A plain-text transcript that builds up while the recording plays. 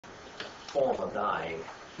form of dying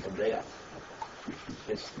and death.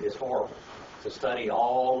 It's horrible to study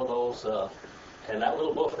all of those. And that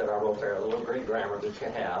little book that I wrote there, the little Greek grammar that you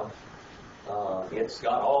have, it's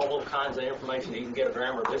got all kinds of information. You can get a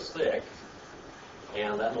grammar this thick,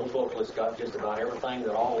 and that little booklet's got just about everything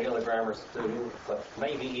that all the other grammars do, but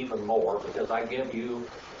maybe even more, because I give you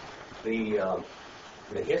the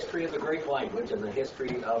history of the Greek language and the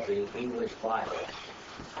history of the English Bible,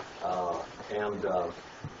 and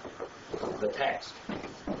the text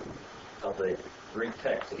of the Greek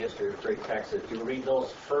text, the history of the Greek text. If you read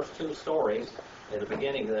those first two stories at the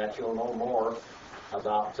beginning of that, you'll know more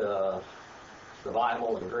about the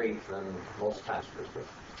Bible and Greek than most pastors do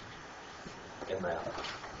in that.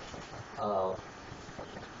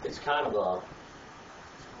 It's kind of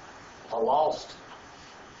a lost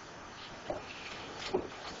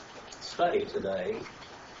study today.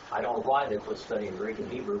 I don't know why they put studying Greek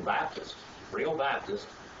and Hebrew. Baptists, real Baptists,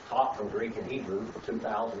 taught from Greek and Hebrew for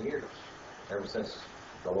 2,000 years, ever since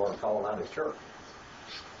the Lord called out His church.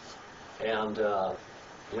 And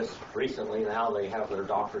just recently now they have their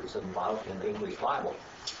doctorates in the English Bible.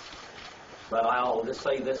 But I'll just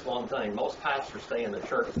say this one thing. Most pastors stay in the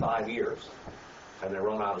church 5 years, and they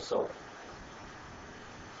run out of soap.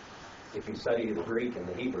 If you study the Greek and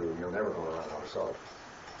the Hebrew, you're never going to run out of soap.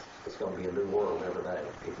 It's going to be a new world every day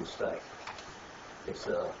if you stay. It's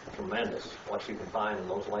tremendous. What you can find in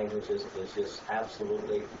those languages is just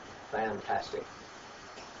absolutely fantastic.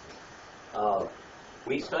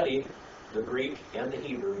 We study the Greek and the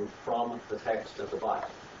Hebrew from the text of the Bible.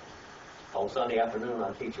 On Sunday afternoon,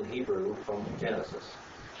 I'm teaching Hebrew from Genesis.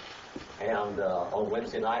 And on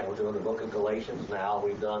Wednesday night, we're doing the book of Galatians now.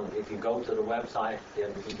 If you go to the website,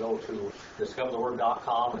 and if you go to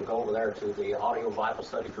discovertheword.com and go over there to the audio Bible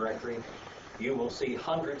study directory, you will see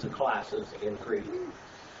hundreds of classes in Greek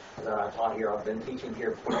that I've taught here. I've been teaching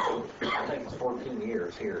here for, I think it's 14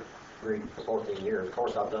 years here, Greek for 14 years. Of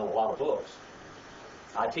course, I've done a lot of books.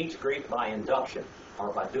 I teach Greek by induction,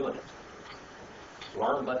 or by doing it.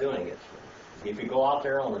 Learn by doing it. If you go out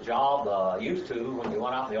there on the job, used to, when you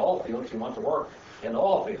went out in the oil fields, you went to work in the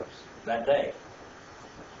oil fields that day.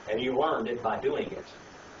 And you learned it by doing it.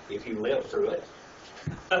 If you lived through it,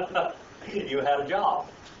 you had a job.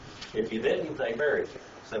 If you didn't, they buried you.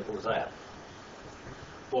 Simple as that.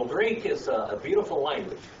 Well, Greek is a beautiful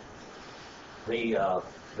language.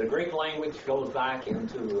 The Greek language goes back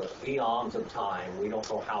into eons of time. We don't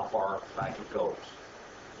know how far back it goes.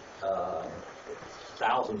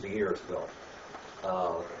 Thousands of years ago.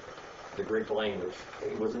 The Greek language.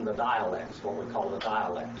 It was in the dialects, what we call the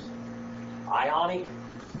dialects. Ionic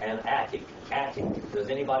and Attic. Attic. Does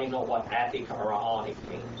anybody know what Attic or Ionic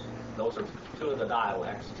means? Those are two of the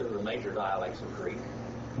dialects, two of the major dialects of Greek.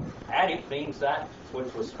 Attic means that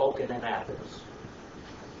which was spoken in Athens.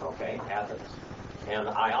 Okay, Athens. And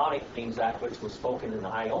Ionic means that which was spoken in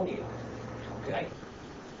Ionia. Okay?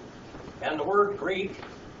 And the word Greek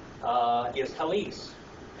is Hellenes,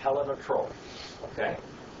 Hellenotroph. Okay?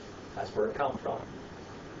 That's where it comes from.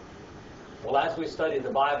 Well, as we study the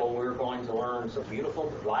Bible, we're going to learn some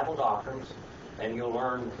beautiful Bible doctrines, and you'll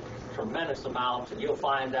learn tremendous amounts, and you'll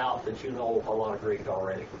find out that you know a lot of Greek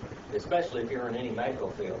already, especially if you're in any medical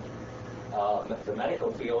field. The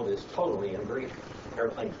medical field is totally in Greek.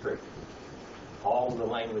 Everything's Greek. All the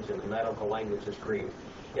language in the medical language is Greek.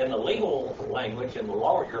 In the legal language, in the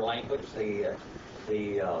lawyer language, the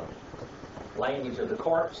language of the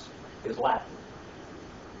courts is Latin.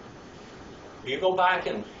 You go back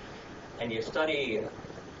and you study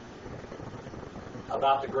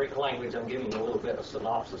about the Greek language. I'm giving you a little bit of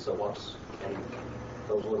synopsis of what's in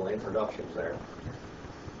those little introductions there.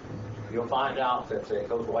 You'll find out that it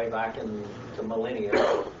goes way back into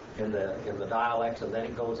millennia in the dialects, and then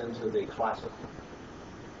it goes into the classical.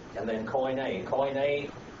 And then Koine.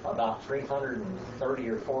 Koine, about 330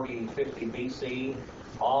 or 40, 50 BC,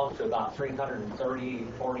 on to about 330,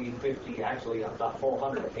 40, 50, actually about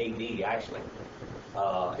 400 AD, actually,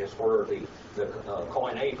 is where the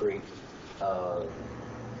Koine Greek,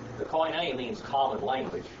 the Koine means common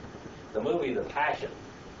language. The movie The Passion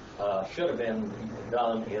should have been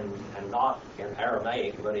done and not in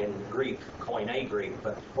Aramaic, but in Greek, Koine Greek.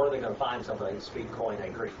 But where are they going to find somebody to speak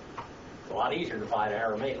Koine Greek? It's a lot easier to find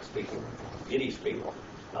Aramaic speaking, Yiddish people,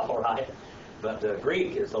 all right? But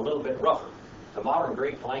Greek is a little bit rougher. The modern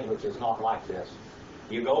Greek language is not like this.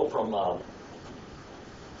 You go from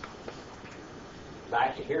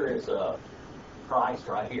back here is Christ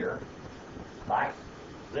right here. Back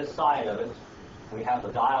this side of it, we have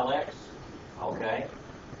the dialects, okay?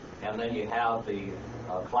 And then you have the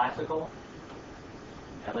classical,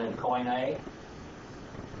 and then Koine.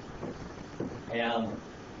 And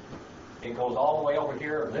It goes all the way over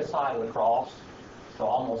here on this side of the cross, so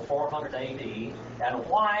almost 400 A.D. And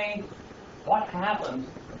why? What happened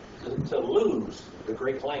to lose the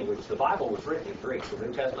Greek language? The Bible was written in Greek. The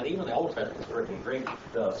New Testament, even the Old Testament, was written in Greek.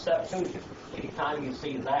 The Septuagint. Anytime you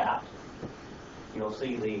see that, you'll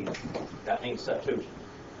see that means Septuagint.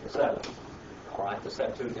 The seven. All right, the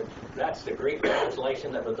Septuagint. That's the Greek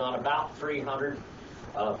translation that was done about 300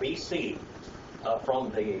 B.C.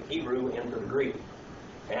 From the Hebrew into the Greek.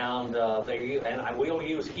 And we'll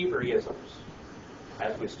use Hebraisms.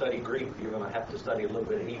 As we study Greek, you're going to have to study a little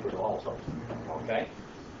bit of Hebrew also. Okay?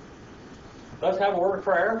 Let's have a word of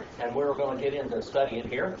prayer, and we're going to get into studying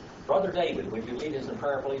here. Brother David, would you lead us in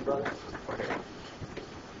prayer, please, brother? Okay.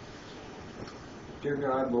 Dear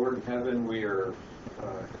God, Lord in heaven, we are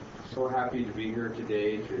so happy to be here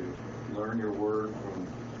today to learn your word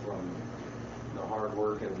from the hard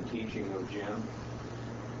work and the teaching of Jim.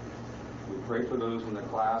 We pray for those in the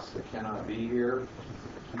class that cannot be here,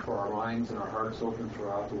 for our minds and our hearts open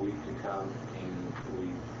throughout the week to come, and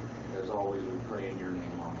we, as always, we pray in your name.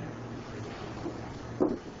 Amen.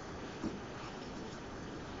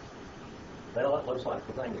 Well, it looks like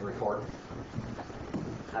the thing is recording.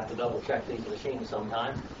 I have to double check these machines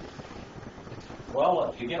sometime. Well,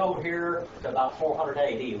 if you get over here to about 400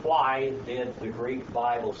 A.D., why did the Greek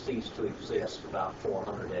Bible cease to exist about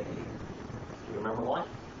 400 A.D.? Do you remember why?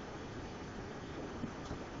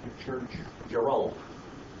 The church. Jerome.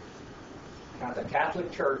 Now, the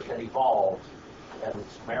Catholic Church had evolved and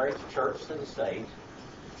was married to church to the state,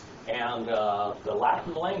 and the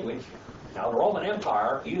Latin language. Now, the Roman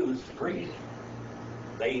Empire used Greek.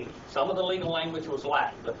 Some of the legal language was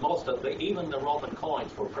Latin, but most of even the Roman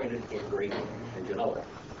coins were printed in Greek. Did you know that?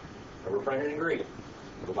 They were printed in Greek.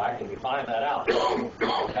 Go back and you find that out.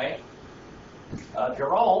 Okay?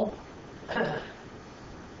 Jerome,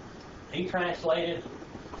 he translated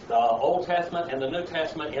the Old Testament and the New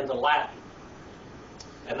Testament into Latin.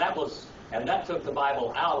 And that took the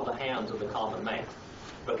Bible out of the hands of the common man.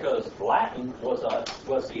 Because Latin was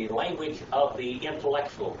the language of the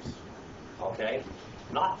intellectuals. Okay?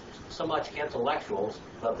 Not so much intellectuals,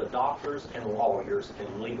 but the doctors and lawyers in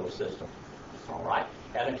the legal system. All right?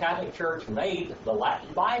 And the Catholic Church made the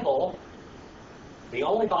Latin Bible the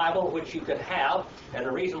only Bible which you could have, and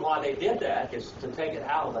the reason why they did that is to take it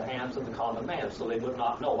out of the hands of the common man so they would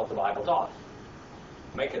not know what the Bible taught.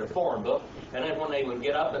 Make it a foreign book, and then when they would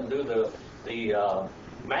get up and do the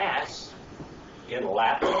Mass in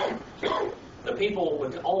Latin, the people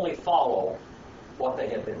would only follow what they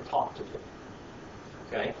had been taught to do.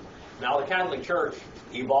 Okay? Now the Catholic Church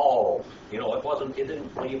evolved. You know, it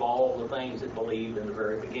didn't believe all the things it believed in the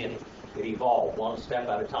very beginning. It evolved one step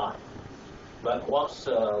at a time. But once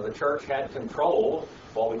the church had control,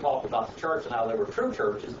 well, we talked about the church and how there were true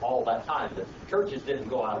churches all that time. The churches didn't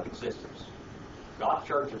go out of existence. God's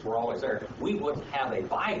churches were always there. We wouldn't have a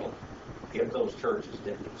Bible if those churches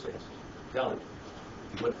didn't exist. I'm telling you,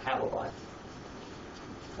 you wouldn't have a Bible.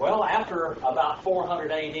 Well, after about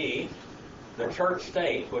 400 A.D., the church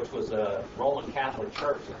state, which was the Roman Catholic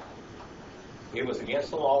Church, it was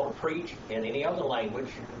against the law to preach in any other language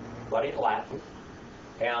but in Latin.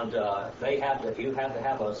 And you had to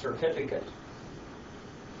have a certificate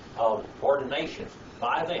of ordination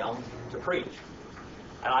by them to preach.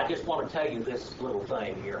 And I just want to tell you this little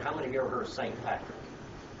thing here. How many of you ever heard of St. Patrick?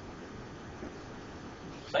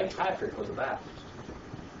 St. Patrick was a Baptist.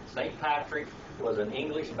 St. Patrick was an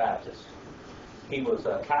English Baptist. He was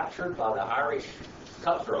captured by the Irish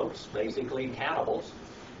cutthroats, basically cannibals,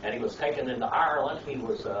 and he was taken into Ireland. He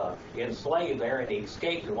was enslaved there, and he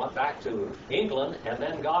escaped and went back to England, and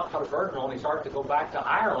then God put a burden on him. He started to go back to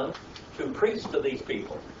Ireland to preach to these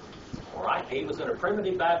people. All right? He was in a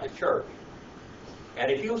primitive Baptist church. And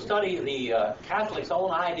if you study the Catholics'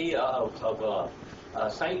 own idea of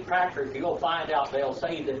St. Patrick, you'll find out they'll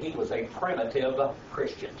say that he was a primitive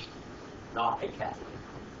Christian, not a Catholic.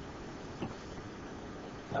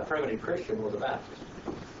 A primitive Christian was a Baptist.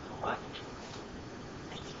 All right?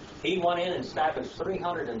 He went in and established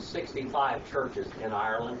 365 churches in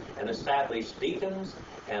Ireland and established deacons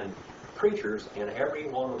and preachers in every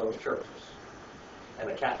one of those churches. And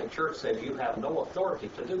the Catholic Church said, you have no authority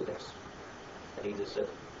to do this. And he just said,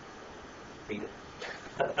 beat it.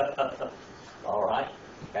 All right?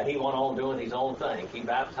 And he went on doing his own thing. He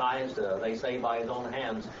baptized, they say by his own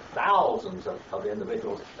hands, thousands of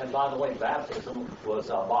individuals. And by the way, baptism was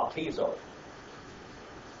baptizo.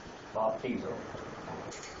 Baptizo.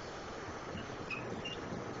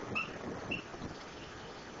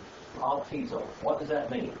 Baptizo. What does that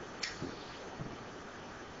mean?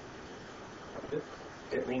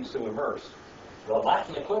 It means to immerse. The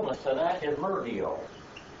Latin equivalent to that is mergio.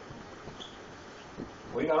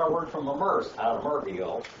 We got our word from immerse out of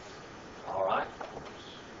mergio. All right.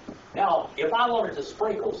 Now, if I wanted to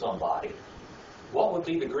sprinkle somebody, what would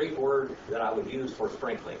be the Greek word that I would use for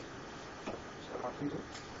sprinkling?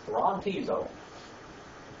 Rontizo.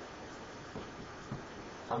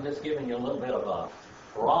 I'm just giving you a little bit of a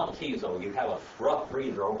rontizo. You have a rough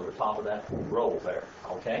breather over the top of that roll there.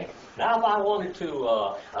 Okay. Now, if I wanted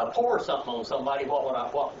to pour something on somebody,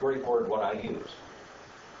 what Greek word would I use?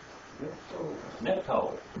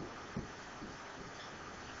 Nipto.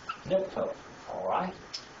 Nipto. All right.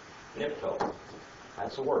 Nipto.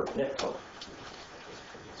 That's the word. Nipto.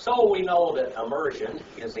 So we know that immersion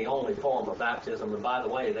is the only form of baptism, and by the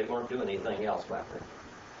way, they weren't doing anything else back then.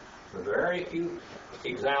 There are very few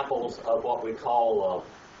examples of what we call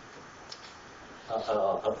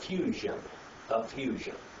a fusion. A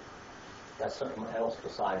fusion. That's something else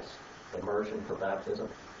besides immersion for baptism.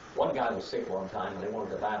 One guy was sick one time, and they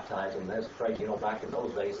wanted to baptize him. That's crazy. You know, back in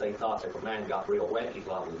those days, they thought that if a man got real wet, he'd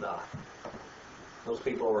probably die. Those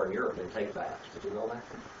people over in Europe didn't take baths. Did you know that?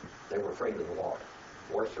 They were afraid of the water.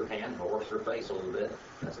 Wash their hands, wash their face a little bit.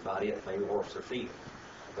 That's about it. Maybe wash their feet.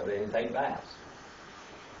 But they didn't take baths.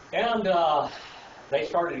 And they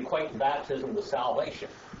started equating baptism with salvation.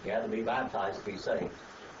 You had to be baptized to be saved.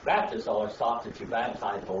 Baptists always thought that you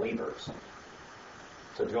baptized believers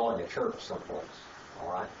to join the church someplace.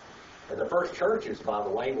 All right? And the first churches, by the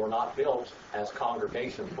way, were not built as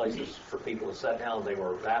congregation places for people to sit down. They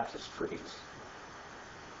were baptistries.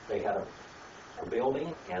 They had a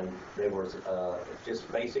building, and there was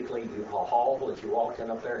just basically a hall that you walked in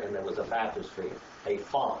up there, and there was a baptistry, a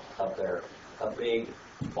font up there, a big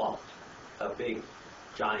font, a big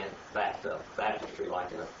giant bathtub, baptistry like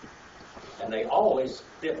that. And they always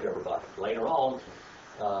dipped everybody. Later on,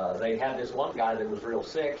 they had this one guy that was real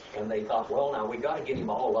sick, and they thought, well, now we got to get him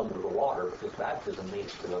all under the water because baptism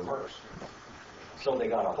means to immerse. So they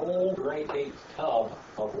got a whole great big tub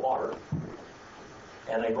of water,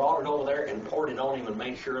 and they brought it over there and poured it on him and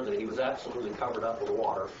made sure that he was absolutely covered up with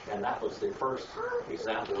water. And that was the first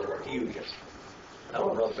example of a fusion. That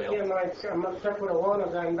was rough, Bill. Yeah, I'm upset with one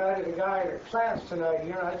of them. I invited a guy to class tonight.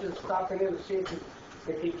 You know, I just stopping in to see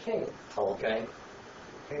if he came. Okay.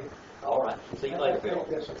 Okay. All right. See you later, Bill.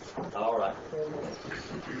 Yes, sir. All right.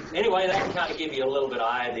 Anyway, that can kind of give you a little bit of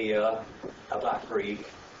idea about Greek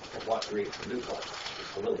and what Greek looks like.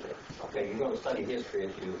 A little bit. Okay, you're going to study history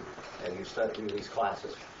as you study through these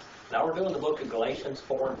classes. Now we're doing the book of Galatians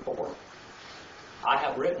 4 and 4. I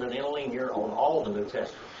have written an interlinear on all of the New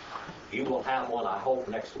Testament. You will have one, I hope,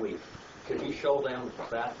 next week. Could you show them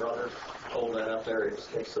that, brother? Hold that up there.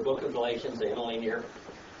 It's the book of Galatians, the interlinear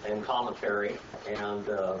and commentary, and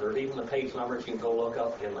there's even the page numbers you can go look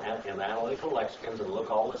up in the analytical lexicons and look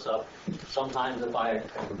all this up. Sometimes if I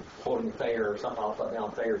am quoting Thayer or something, I'll put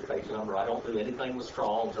down Thayer's page number. I don't do anything with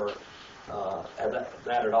Strong's or that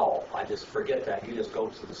at all. I just forget that. You just go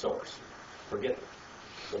to the source. Forget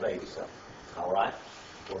the baby stuff. All right?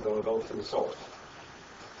 We're going to go to the source.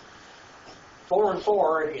 4 and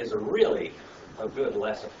 4 is really a good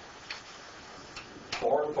lesson.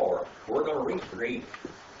 4 and 4. We're going to read Greek,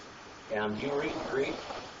 and you read Greek,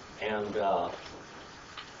 and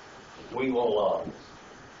we will.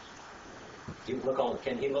 You look on.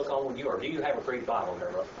 Can he look on with you, or do you have a Greek Bible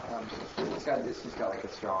there, brother? It's just got like a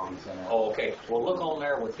Strong's in it. Oh, okay. Well, look on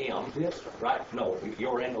there with him. Yes. Right? No,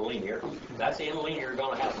 you're in the linear. That's the interlinear you're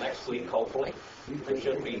going to have next week, hopefully. It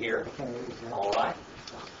should be here. All right.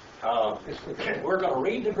 We're going to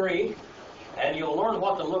read the Greek, and you'll learn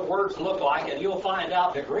what the words look like, and you'll find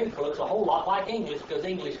out that Greek looks a whole lot like English because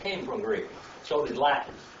English came from Greek. So did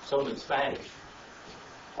Latin. So did Spanish.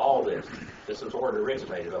 All this. This is where it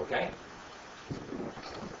originated, okay?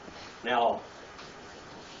 Now,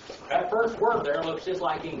 that first word there looks just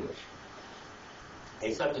like English,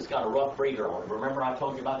 except it's got a rough breather on it. Remember I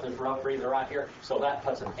told you about this rough breather right here? So that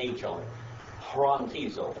puts an H on it.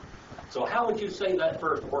 Hrontizo. So how would you say that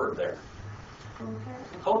first word there?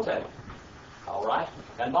 Hote. All right?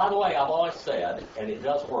 And by the way, I've always said, and it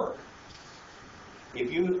does work,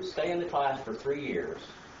 if you stay in the class for 3 years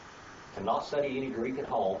and not study any Greek at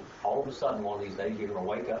home, all of a sudden one of these days you're going to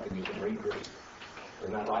wake up and you can read Greek.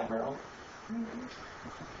 Isn't that right, Marilyn?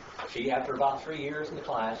 Mm-hmm. She, after about 3 years in the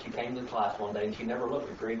class, she came to the class one day and she never looked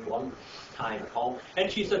at Greek one time at home.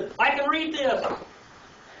 And she said, I can read this!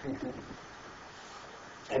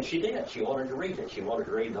 And she did. She wanted to read it. She wanted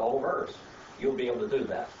to read the whole verse. You'll be able to do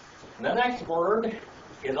that. And the next word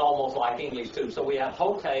is almost like English, too. So we have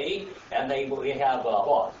hote, and we have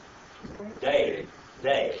what? Day.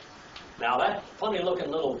 Day. Now, that funny-looking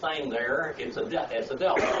little thing there, it's a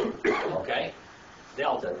delta, okay?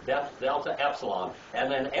 Delta, epsilon. And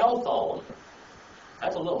then elthon.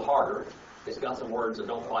 That's a little harder. It's got some words that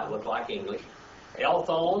don't quite look like English.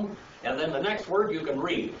 Elthon, and then the next word you can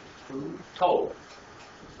read. To.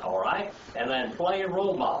 All right? And then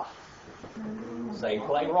pleroma. Say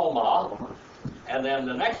pleroma. And then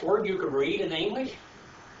the next word you can read in English.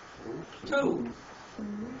 To.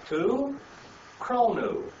 To.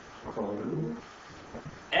 Chrono.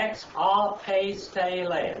 Ex a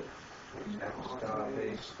pestelen.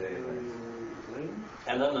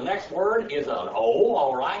 And then the next word is an O,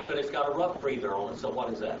 all right, but it's got a rough breather on it, so what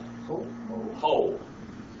is that? Ho.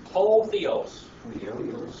 Ho theos.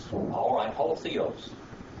 All right, ho theos.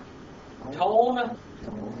 Tone,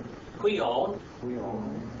 quion,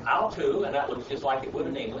 altu, and that looks just like it would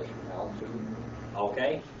in English.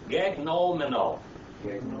 Okay. Gegnomeno.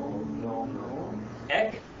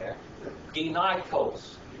 Ek,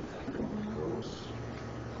 ginikos.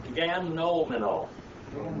 Ganomeno.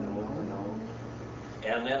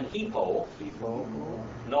 And then hippo,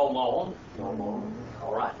 nomon.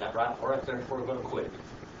 All right, that right there, we're going to quit.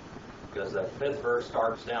 Because the 5th verse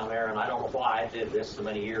starts down there, and I don't know why I did this so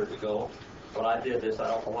many years ago. But I did this, I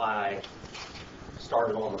don't know why I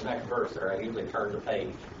started on the next verse there. I usually turn the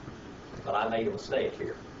page. But I made a mistake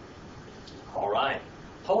here. All right.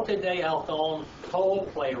 Pote de althon, to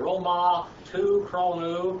pleroma, tu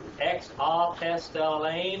chronou, ex a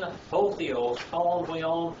pestelen, pothios, ton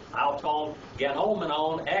vion, auton,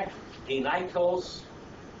 genomenon, ek, genitos,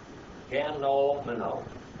 genomeno,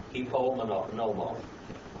 hippomonomon.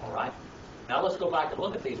 All right? Now let's go back and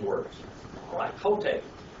look at these words. All right? Pote.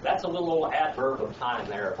 That's a little old adverb of time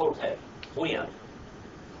there. Pote. When.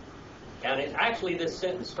 And it, actually this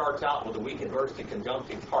sentence starts out with a weak inversive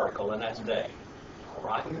conjunctive particle, and that's day. All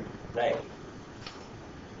right? Day.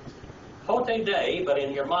 Pote day, but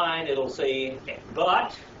in your mind it'll say,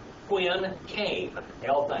 but when came.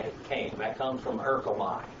 Elthane, came. That comes from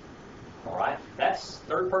erkomai. All right? That's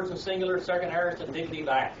third person singular, second aorist indicative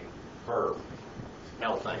active verb.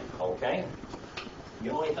 Elthane, okay?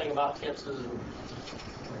 You know anything about tenses?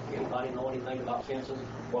 Anybody know anything about tenses?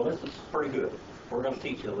 Well, this is pretty good. We're going to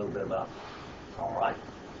teach you a little bit about it. All right.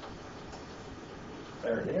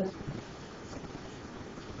 There it is.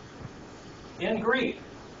 In Greek,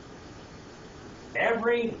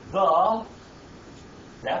 every the,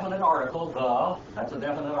 definite article, that's a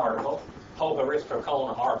definite article.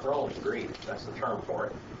 Hogaristikon arthro in Greek, that's the term for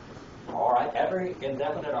it. All right, every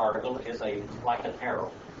indefinite article is like an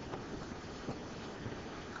arrow.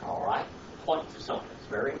 All right, point to something. It's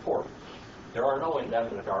very important. There are no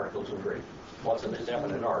indefinite articles in Greek. What's an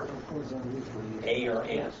indefinite article? A or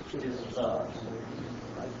N. All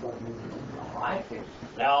right.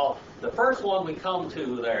 Now, the first one we come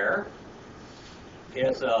to there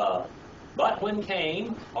is, but when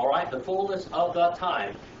came, all right, the fullness of the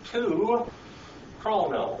time, to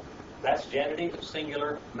chrono. That's genitive,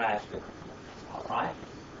 singular, masculine. All right?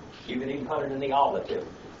 You can even put it in the ablative.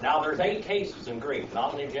 Now, there's 8 cases in Greek.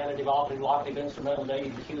 Nominative, genitive, ablative, locative, instrumental,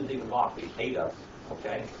 dative, accusative, and vocative. 8 of them.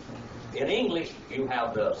 Okay? In English, you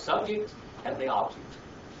have the subject and the object.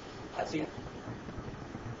 That's it.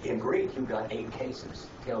 In Greek, you've got 8 cases.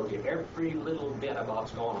 Tells you every little bit of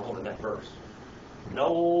what's going on in that verse.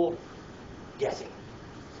 No guessing.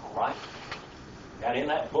 All right? And in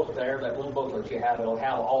that book there, that little booklet you have, it'll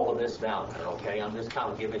have all of this down there, okay? I'm just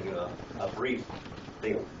kind of giving you a brief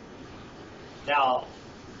deal. Now,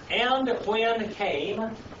 and when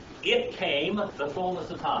came, it came, the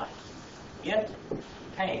fullness of time. It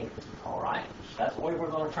came, all right? That's the way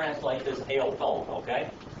we're going to translate this elthon,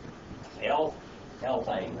 okay?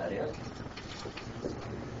 Elthane, that is.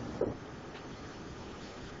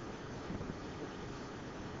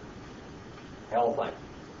 Elthane.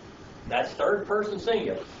 That's third person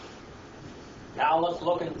singular. Now let's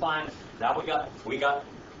look and find. Now we got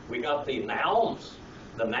the nouns.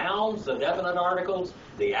 The nouns, the definite articles,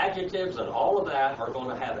 the adjectives, and all of that are going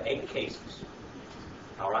to have 8 cases.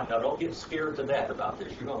 All right. Now don't get scared to death about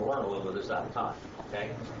this. You're going to learn a little bit of this at a time. Okay.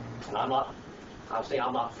 And I'm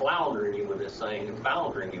not floundering you with this thing and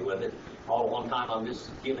boundering you with it all at one time. I'm just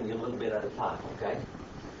giving you a little bit at a time. Okay.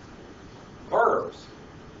 Verbs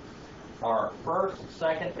are first,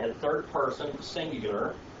 second, and third person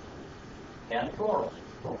singular and plural.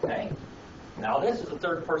 Okay? Now this is the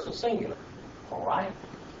third person singular. All right?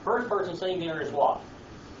 First person singular is what?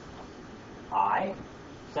 I.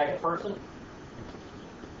 Second person?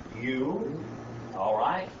 You. All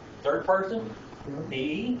right? Third person?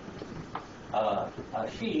 He. A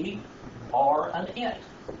she. Or an it.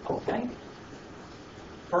 Okay?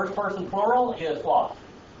 First person plural is what?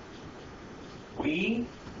 We.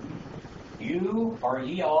 You or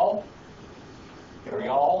ye all, or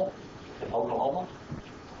y'all in Oklahoma,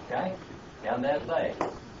 okay? and then they.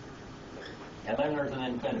 And then there's an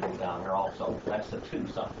infinitive down here also. That's the to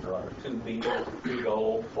something or other. To be, to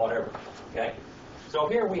go, whatever. Okay? So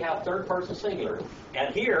here we have third person singular.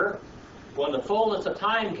 And here, when the fullness of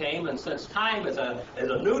time came, and since time is a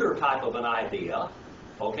neuter type of an idea,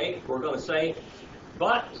 okay, we're going to say,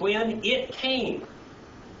 but when it came,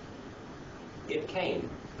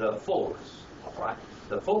 the fullness. All right?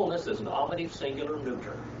 The fullness is nominative singular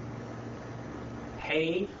neuter.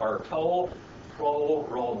 He or to pro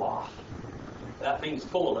roma. That means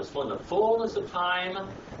fullness. When the fullness of time,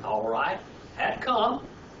 all right, had come.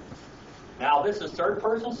 Now this is third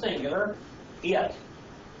person singular, it,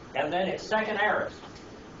 and then it's second aorist.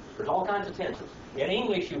 There's all kinds of tenses. In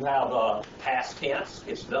English you have past tense,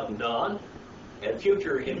 it's done. In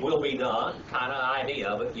future it will be done, kind of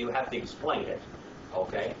idea, but you have to explain it.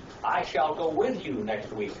 Okay? I shall go with you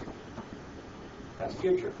next week. That's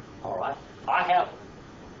future. All right?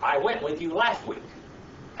 I went with you last week,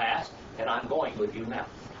 past, and I'm going with you now.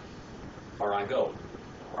 Or I go.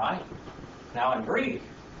 All right? Now in Greek,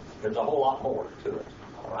 there's a whole lot more to it.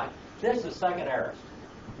 All right? This is second aorist.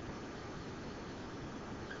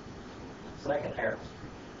 Second aorist.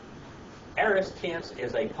 Aorist tense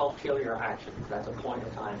is a punctiliar action. That's a point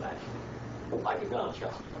of time action. Like a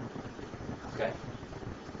gunshot. Okay?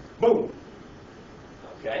 Boom!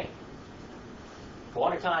 Okay?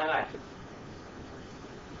 Point of time action.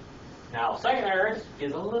 Now, second aorist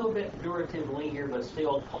is a little bit durative linear, but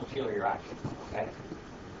still punctiliar action. Okay?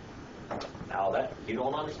 Now that you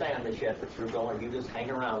don't understand this yet, but you just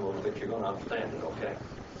hang around a little bit, you're going to understand it, okay?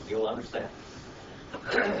 You'll understand.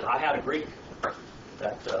 I had a Greek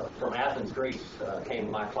that from Athens, Greece, came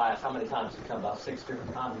to my class. How many times did he come? About 6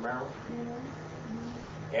 different times in Maryland.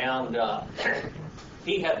 And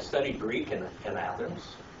he had studied Greek in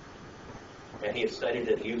Athens, and he had studied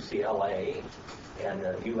at UCLA and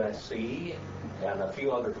USC and a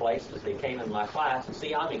few other places. He came in my class, and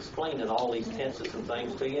see, I'm explaining all these tenses and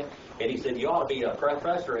things to you, and he said, you ought to be a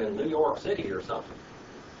professor in New York City or something.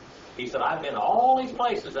 He said, I've been to all these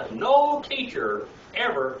places that no teacher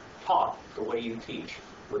ever taught the way you teach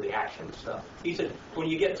with the action stuff. He said, when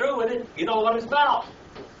you get through with it, you know what it's about.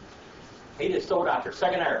 He just threw it out there.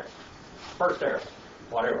 Second aorist, first aorist,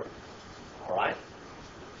 whatever. All right?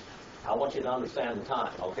 I want you to understand the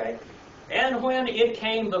time, okay? And when it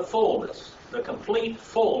came the fullness, the complete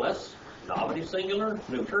fullness, nominative singular,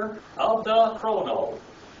 neuter, of the chrono.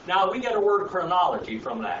 Now, we get a word chronology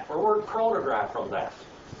from that, or a word chronograph from that.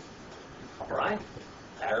 All right?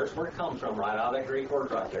 There's where it comes from, right out of that Greek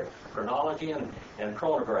word right there. Chronology and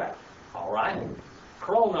chronograph. All right?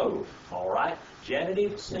 Chrono. All right?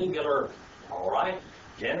 Genitive singular. All right?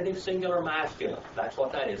 Genitive singular masculine. That's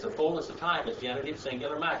what that is. The fullness of time is genitive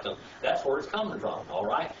singular masculine. That's where it's coming from. All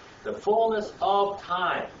right? The fullness of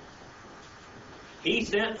time. He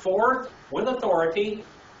sent forth with authority,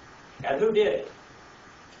 and who did it?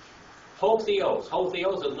 Hotheos.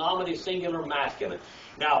 Hotheos is nominative singular masculine.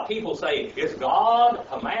 Now, people say, is God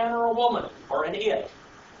a man or a woman or an it?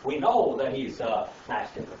 We know that he's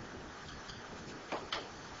masculine.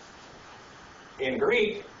 In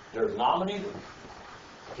Greek, there's nominative,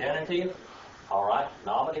 genitive, all right,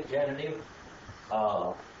 nominative, genitive,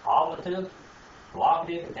 ablative,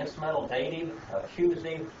 locative, instrumental, dative,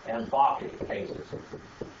 accusative, and vocative cases.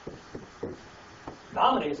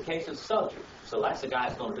 Nominative is the case of subject, so that's the guy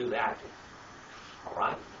that's going to do the acting. All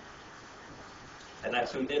right? And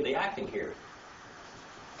that's who did the acting here.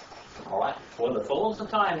 All right? When the fullness of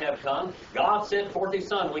time have come, God sent forth His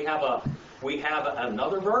Son. We have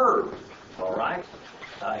another verb. All right?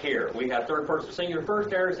 Here we have third person singular,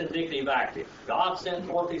 first aorist, indicative, active. God sent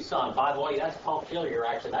forth His Son. By the way, that's punctiliar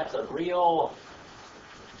action. That's a real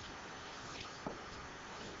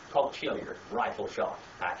punctiliar rifle shot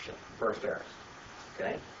action. First aorist.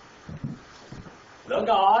 Okay? The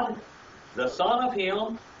God, the Son of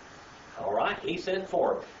Him. All right, He sent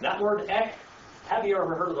forth. That word ek, have you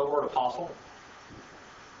ever heard of the word apostle?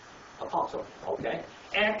 Apostle, okay.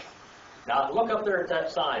 Ek. Now look up there at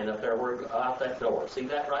that sign up there, out that door. See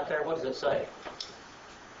that right there? What does it say?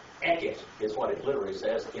 Ekit is what it literally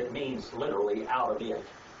says. It means literally out of it.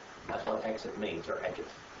 That's what exit means, or ekit.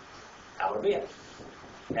 Out of it.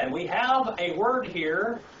 And we have a word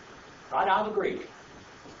here, right out of Greek.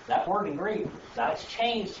 That word in Greek, now it's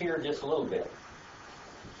changed here just a little bit.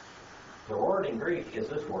 The word in Greek is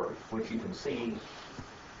this word, which you can see,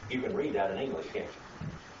 you can read that in English, can't you?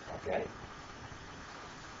 Okay?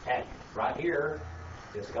 And right here,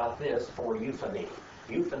 it's got this for euphony.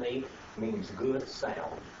 Euphony means good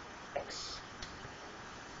sound. X.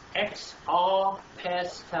 X-A-P-E-S-T-A-L-E.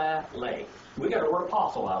 We got a word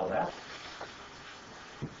apostle out of that.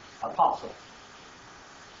 apostle?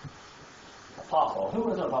 Apostle.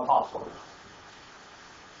 Who is an apostle?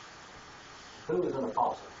 Who is an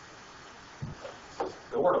apostle?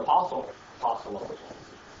 The word apostle, apostolos.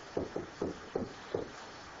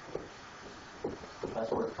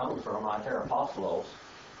 That's where it comes from right there. Apostolos,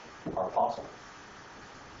 or apostle.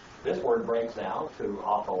 This word breaks down to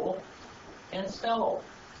apo and stello.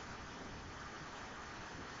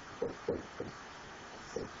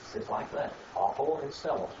 It's like that. Apo and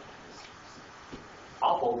stello.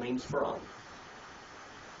 Apo means from.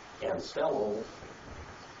 And stello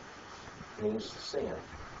means to send.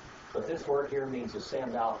 But this word here means to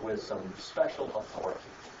send out with some special authority.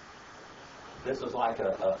 This is like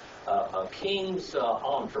a king's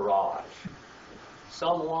entourage.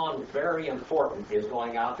 Someone very important is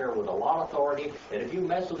going out there with a lot of authority, and if you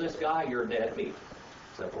mess with this guy, you're dead meat.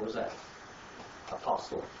 Simple as that.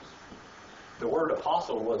 Apostle. The word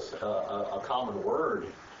apostle was a common word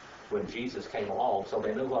when Jesus came along, so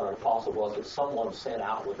they knew what an apostle was. It's someone sent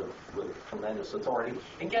out with tremendous authority.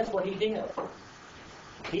 And guess what he did?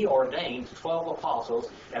 He ordained 12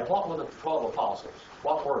 apostles. And what were the 12 apostles?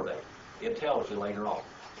 What were they? It tells you later on.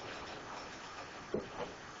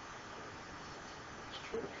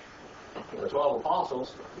 The 12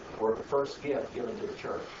 apostles were the first gift given to the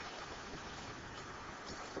church.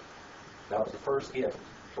 That was the first gift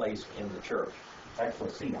placed in the church.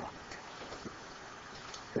 Ecclesia.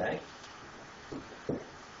 Okay?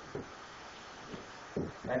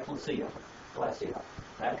 Ecclesia. Ecclesia.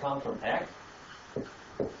 That comes from ek.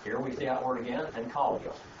 Here we see that word again, and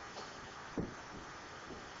kaleo.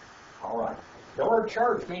 All right. The word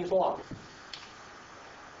church means what?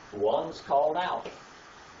 One's called out.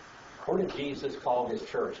 When did Jesus call his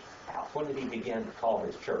church out? When did he begin to call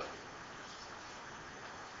his church?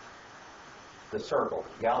 The circle.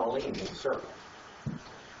 Galilee means circle.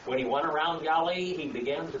 When he went around Galilee, he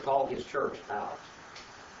began to call his church out.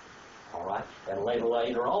 All right? And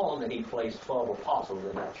later on, he placed 12 apostles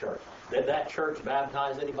in that church. Did that church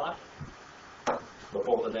baptize anybody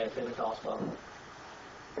before the day of Pentecost?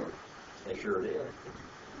 They sure did.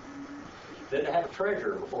 Did they have a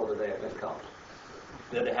treasurer before the day of Pentecost?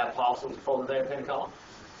 Did they have apostles before the day of Pentecost?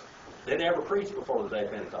 Did they ever preach before the day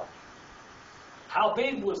of Pentecost? How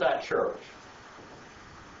big was that church?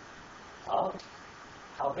 Huh?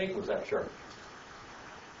 How big was that church?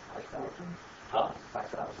 5,000. Huh?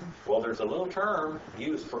 5,000. Well, there's a little term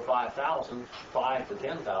used for 5,000, 5 to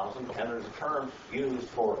 10,000, and there's a term used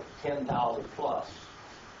for 10,000 plus.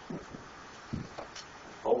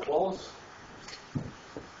 Close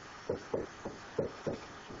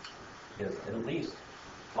is at least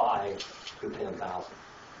 5 to 10,000.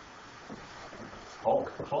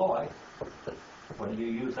 Cloy, when you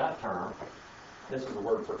use that term, this is a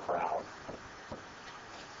word for crowd.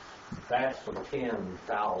 That's from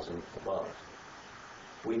 10,000 above.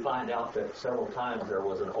 We find out that several times there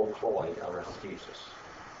was an okloi around Jesus,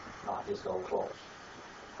 not just old-clothes.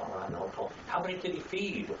 All right, no clothes. How many did he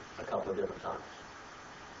feed? A couple of different times.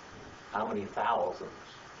 How many thousands?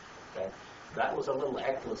 Okay, that was a little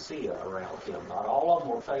ecclesia around him. Not all of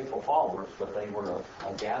them were faithful followers, but they were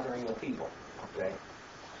a gathering of people. Okay,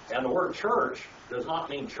 and the word church does not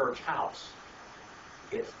mean church house.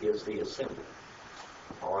 It is the assembly.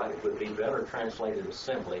 All right, it would be better translated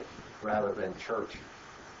assembly rather than church.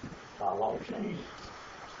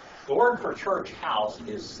 The word for church house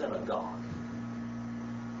is synagogue,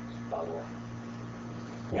 by the way.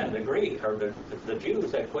 And the Greek, or the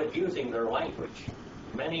Jews had quit using their language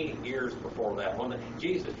many years before that. When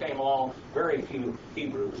Jesus came along, very few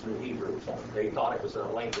Hebrews knew Hebrew. They thought it was a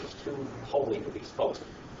language too holy to be spoken.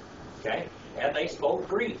 Okay? And they spoke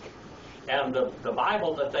Greek. And the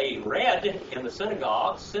Bible that they read in the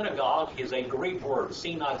synagogue is a Greek word,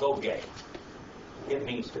 synagoge. It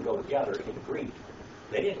means to go together in Greek.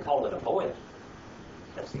 They didn't call it a poet.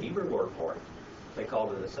 That's the Hebrew word for it. They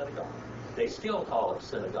called it a synagogue. They still call it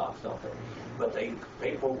synagogues, don't they? But they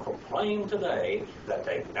will proclaim today that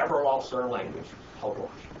they've never lost their language.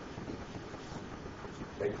 Hogwash.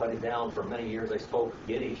 They put it down for many years. They spoke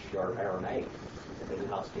Yiddish or Aramaic. They did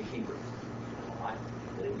not speak Hebrew. All right?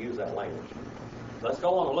 They didn't use that language. Let's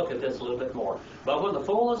go on and look at this a little bit more. But when the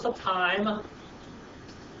fullness of time,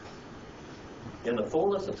 when the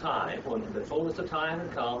fullness of time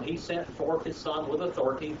had come, he sent forth his Son with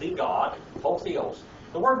authority, the God, Theos.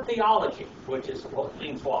 The word theology, which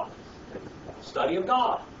means what? Study of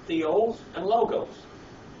God. Theos and logos.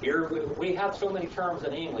 Here we have so many terms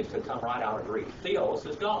in English that come right out of Greek. Theos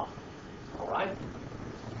is God. All right?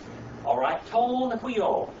 All right. Ton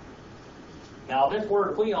huion. Now this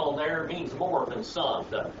word huion there means more than son,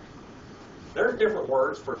 doesn't it? There's different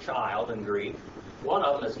words for child in Greek. One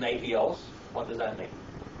of them is Napios. What does that mean?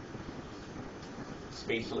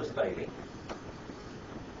 Speechless baby.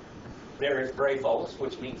 There is Brephos,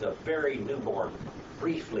 which means a very newborn,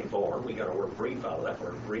 briefly born. We got a word brief out of that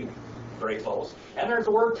word, brief, Brephos. And there's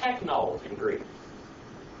the word techno in Greek.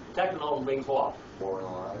 Techno means what? Born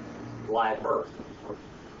alive. Live birth.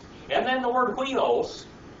 And then the word huios,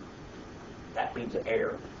 that means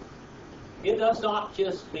heir. It does not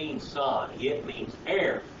just mean son. It means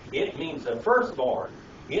heir. It means the firstborn.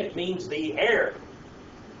 It means the heir.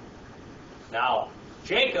 Now,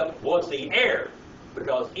 Jacob was the heir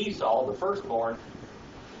because Esau, the firstborn,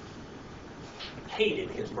 hated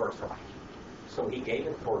his birthright. So he gave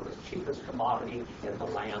it for the cheapest commodity in the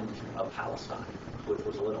land of Palestine, which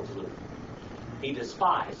was a little blue. He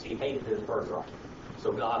despised, he hated his birthright.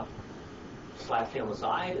 So God slapped him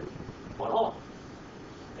aside and went on.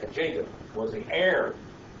 And Jacob was the heir.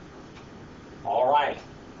 All right.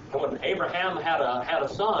 And when Abraham had a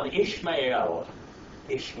son, Ishmael.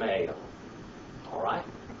 All right.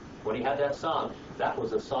 When he had that son, that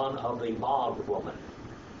was a son of the bondwoman.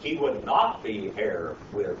 He would not be heir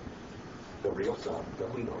with the real son, the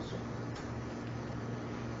huios.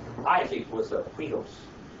 Isaac was the huios.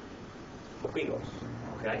 The huios.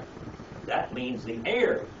 Okay. That means the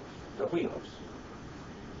heir, the huios.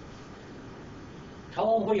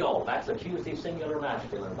 Tone huios, that's accusative singular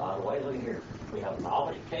masculine, by the way. Look here. We have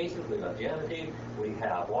nominative cases, we have genitive, we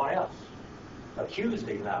have what else?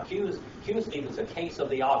 Accusative. Now, accusative is a case of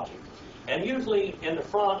the object. And usually in the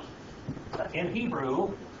front, in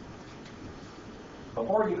Hebrew,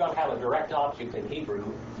 before you're going to have a direct object in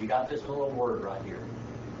Hebrew, you got this little word right here.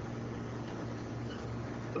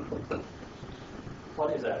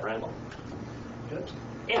 What is that, Randall? It.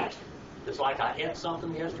 It. It's like I ate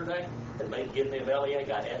something yesterday. It may give me a bellyache.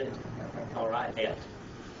 I ate it. All right, it.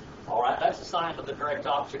 All right, that's a sign of the direct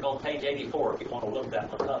object on page 84 if you want to look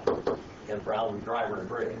that one up in Brown, Driver, and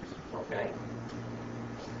Briggs. Okay?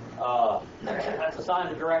 That's a sign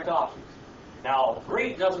of direct object. Now,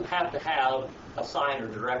 Greek doesn't have to have a sign or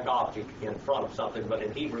direct object in front of something, but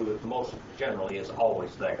in Hebrew it most generally is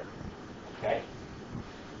always there. Okay?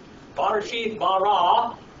 Barashith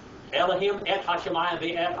bara Elohim et Hashemayim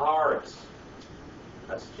ve'et haaretz.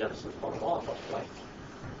 That's Genesis 1:1, by the way.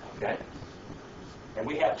 Okay? And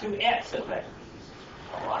we have two ets in there.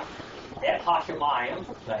 All right? Et Hashemayim,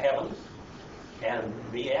 the heavens, and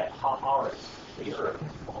ve'et haaretz, the earth.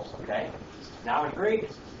 Okay? Now in Greek,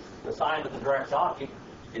 the sign of the direct object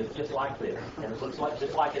is just like this. And it looks like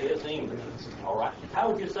just like it is in English. All right? How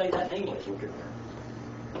would you say that in English?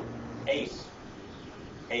 Ace.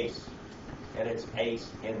 Ace. And it's ace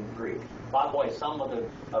in Greek. By the way, some of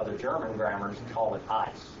the German grammars call it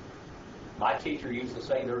ice. My teacher used to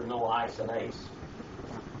say there's no ice in ace.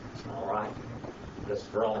 All right? This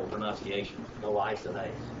wrong pronunciation. No ice in ace.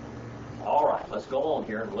 All right, let's go on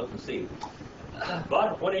here and look and see.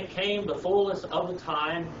 But when it came the fullness of the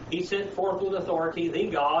time, he sent forth with authority the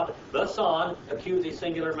God, the Son, accusative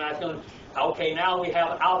singular masculine. Okay, now we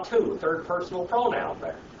have autu, third personal pronoun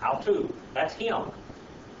there. Autu, that's him.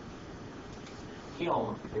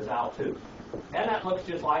 Him is autu. And that looks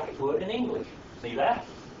just like it would in English. See that?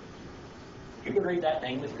 You could read that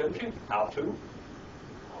in English, couldn't you? Autu.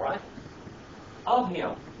 All right? Of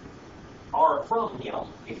him, or from him,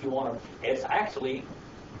 if you want to. It's actually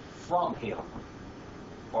from him.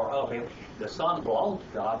 Or of him. The Son belonged to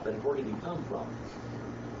God, but where did he come from?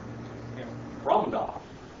 From God.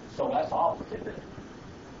 So that's opposite, isn't it?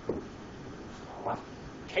 All right.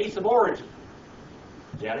 Case of origin.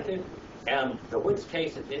 Genitive. And the which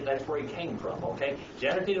case, that's where he came from, okay?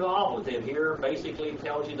 Genitive ablative here basically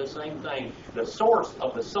tells you the same thing. The source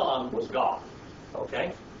of the Son was God,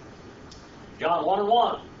 okay? John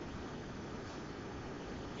 1:1.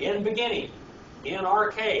 In beginning, in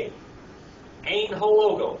arche, ein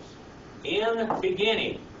hologos. In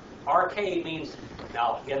beginning. Arche means,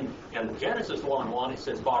 now in Genesis 1:1 it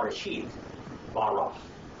says Barashith, bara.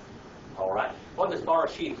 All right? What does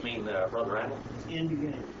Barashith mean, Brother Randall? In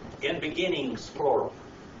beginning. In beginnings, plural.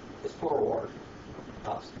 It's plural word.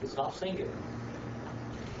 It's not singular.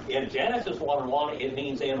 In Genesis 1:1 it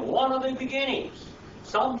means in one of the beginnings.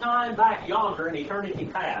 Sometime back yonder in eternity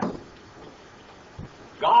past,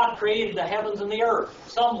 God created the heavens and the earth.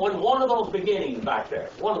 When one of those beginnings back there,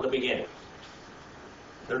 one of the beginnings.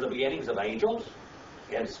 They're the beginnings of angels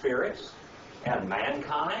and spirits and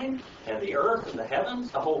mankind and the earth and the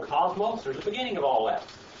heavens, the whole cosmos. There's a beginning of all that.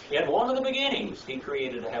 In one of the beginnings, he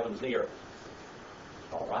created the heavens and the earth.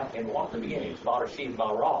 All right? In one of the beginnings, Barashith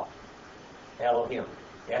bara Elohim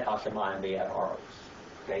et Hashemayim ve'et haaretz.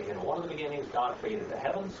 Okay? In one of the beginnings, God created the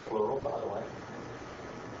heavens, plural, by the way,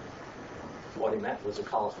 What he meant was the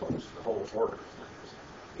cosmos, the whole order of things.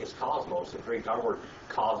 It's cosmos in Greek. Our word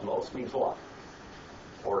cosmos means what?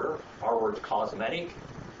 Order. Our word's cosmetic,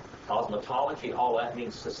 cosmetology, all that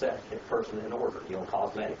means to set a person in order. You know,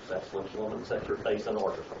 cosmetics, that's when a woman sets her face in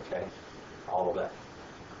order, okay? All of that.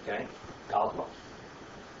 Okay? Cosmos.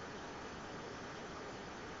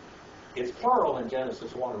 It's plural in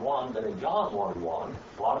Genesis 1:1, but in John 1:1,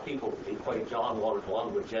 a lot of people equate John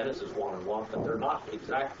 1:1 with Genesis 1:1, but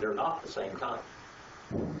they're not the same time.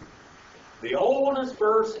 The oldest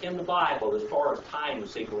verse in the Bible, as far as time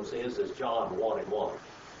sequence is John 1:1.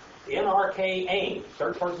 NRK aim,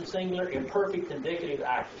 third person singular, imperfect indicative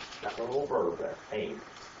active. That little verb there, aim.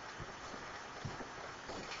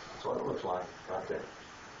 That's what it looks like right there.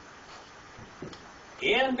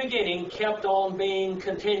 In beginning, kept on being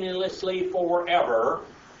continuously forever,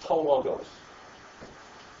 hologos.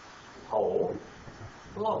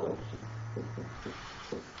 Hologos.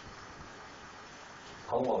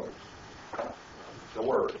 Hologos. The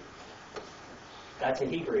word. That's a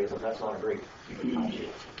Hebraism, that's not a Greek idea.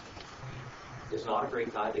 It's not a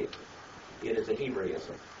Greek idea. It is a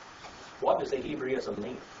Hebraism. What does a Hebraism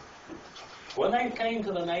mean? When they came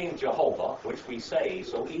to the name Jehovah, which we say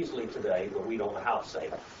so easily today, but we don't know how to say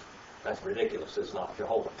it. That's ridiculous. It's not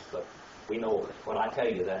Jehovah. But we know it. When I tell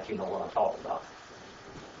you that, you know what I'm talking about.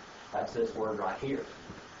 That's this word right here.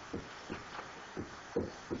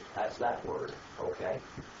 That's that word. Okay?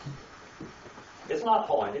 It's not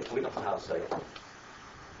pointed. We don't know how to say it.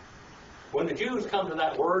 When the Jews come to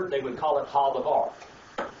that word, they would call it Hadavar,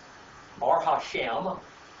 or Hashem,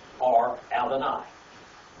 or Adonai.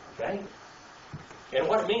 Okay? And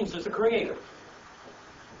what it means is the Creator.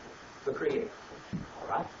 The Creator. All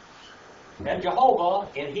right? And Jehovah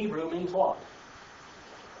in Hebrew means what?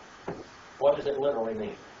 What does it literally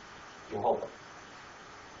mean? Jehovah.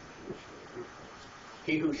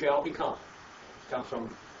 He who shall become. It comes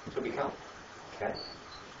from to become. Okay?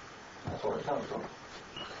 That's where it comes from.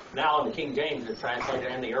 Now in the King James it's translated,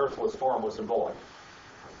 and the earth was formless and void.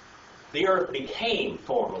 The earth became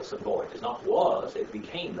formless and void. It's not was, it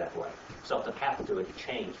became that way. Something happened to it, it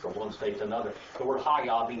changed from one state to another. The word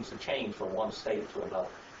Hayah means to change from one state to another.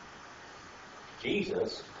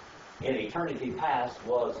 Jesus, in eternity past,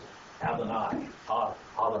 was Adonai,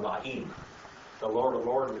 Adonai, the Lord of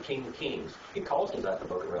Lords, the King of Kings. He calls him that in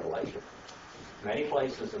the book of Revelation. Many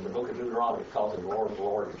places in the book of Deuteronomy it calls him Lord of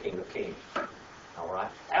Lords and King of Kings. All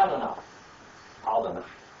right? Adonai. Adonai.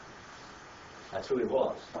 That's who he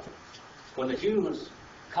was. When the Jews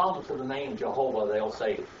come to the name Jehovah, they'll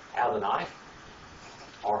say Adonai,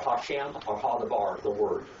 or Hashem, or Hadavar, the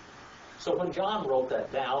word. So when John wrote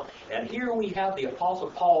that down, and here we have the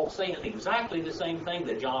Apostle Paul saying exactly the same thing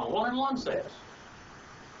that John 1:1 says.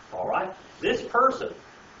 All right? This person,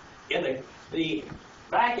 in the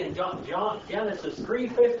back in Genesis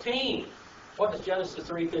 3:15, what is Genesis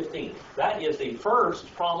 3:15? That is the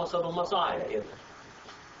first promise of a Messiah, isn't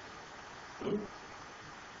it?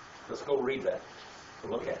 Let's go read that.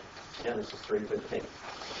 Look at it. Genesis 3:15.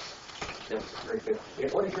 Genesis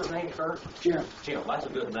 3:15. What is your name, sir? Jim. Jim. That's a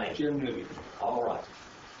good name. Jim Newby. All right.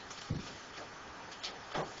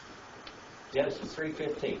 Genesis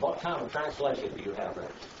 3:15. What kind of translation do you have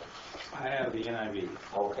there? I have the NIV.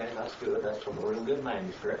 Okay, that's good. That's from a real good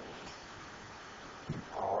manuscript.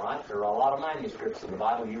 All right. There are a lot of manuscripts in the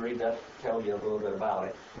Bible. You read that, tell you a little bit about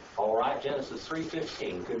it. All right. Genesis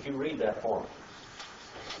 3:15. Could you read that for me?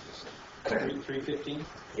 3:15?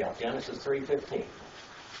 Yeah, Genesis 3:15.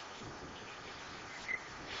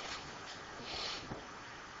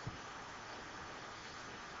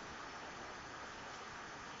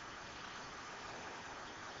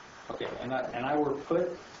 Okay, and I were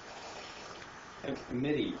put at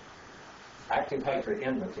committee. Active hatred,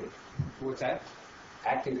 enmity. What's that?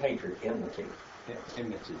 Active hatred, enmity.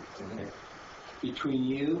 Enmity. Okay. Between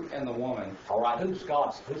you and the woman. All right, who's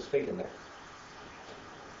speaking there?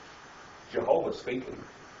 Jehovah's speaking.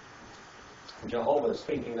 Jehovah is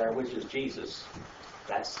speaking there, which is Jesus.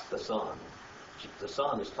 That's the Son. The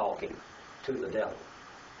Son is talking to the devil.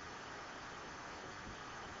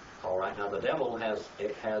 All right, now the devil has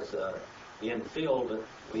infilled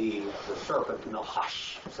the serpent,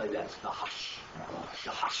 Nahash. Say that's Nahash.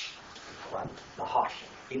 Nahash. Right, Nahash.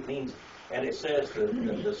 It means, and it says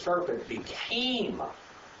the serpent became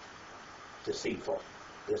deceitful,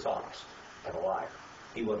 dishonest, and a liar.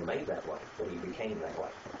 He wasn't made that way, but he became that way.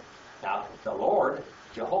 Now, the Lord,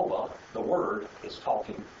 Jehovah, the Word, is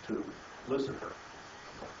talking to Lucifer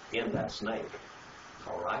in that snake.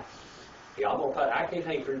 All right? Yeah, I'm going to put active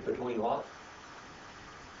hatred between what?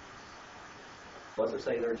 What does it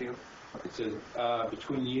say there, Jim? It says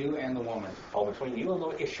between you and the woman. Oh, between you and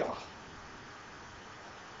the Isha.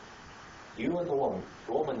 You and the woman.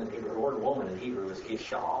 Woman in Hebrew, the word woman in Hebrew is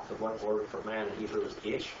ishah. The word for man in Hebrew is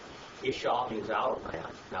ish. Ishah means out of man.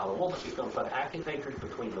 Now the woman, she's going to put active hatred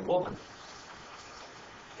between the woman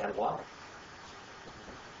and what?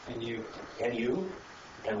 And you. And you.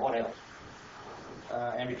 And what else?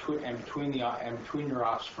 And between your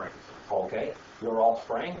offspring. Okay. Your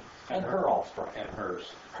offspring and her offspring. And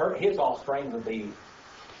hers. His offspring would be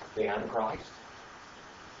the Antichrist.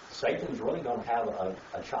 Satan's really going to have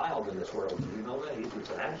a child in this world. Do you know that? He's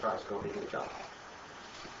an Antichrist going to be a child.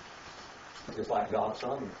 Just like God's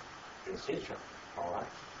Son is his child. All right?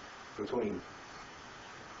 Between.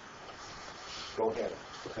 Go ahead.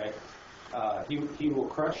 Okay. He will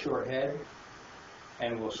crush your head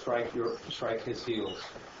and will strike his heels.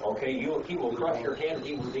 Okay, he will crush your head and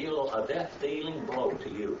he will deal a death-dealing blow to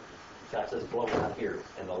you. That's his blow right here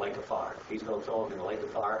in the lake of fire. He's going to throw him in the lake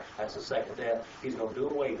of fire. That's the second death. He's going to do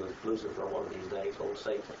away with Lucifer one of these days, old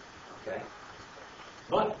Satan. Okay?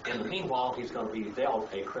 But in the meanwhile, he's going to be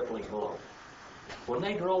dealt a crippling blow. When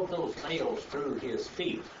they drove those nails through his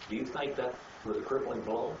feet, do you think that was a crippling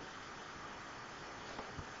blow?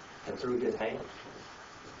 And through his hands?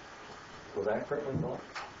 Was that a crippling blow?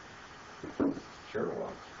 Sure it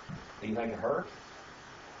was. Do you think it hurt?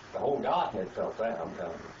 The whole Godhead felt that, I'm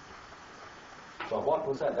telling you. So what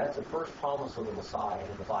was that? That's the first promise of the Messiah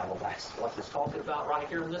in the Bible. That's what it's talking about right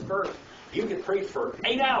here in this verse. You could preach for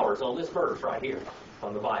 8 hours on this verse right here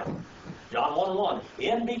from the Bible. John 1:1.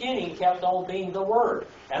 In beginning kept on being the Word.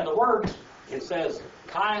 And the Word, it says,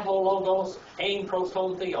 Kai ho logos ein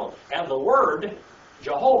proston theon. And the Word,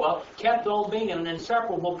 Jehovah, kept on being an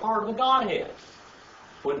inseparable part of the Godhead.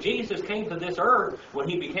 When Jesus came to this earth,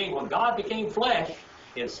 when God became flesh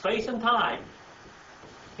in space and time,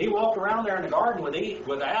 he walked around there in the garden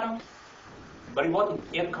with Adam, but he wasn't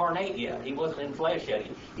incarnate yet. He wasn't in flesh yet.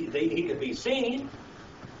 He could be seen.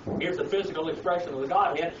 Here's the physical expression of the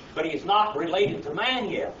Godhead, but he's not related to man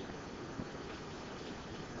yet.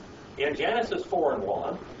 In Genesis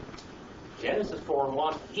 4:1,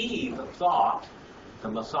 Eve thought the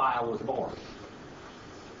Messiah was born.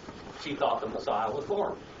 She thought the Messiah was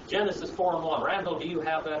born. Genesis 4:1. Randall, do you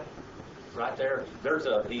have that right there? There's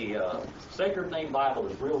the Sacred Name Bible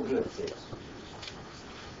is real good at this.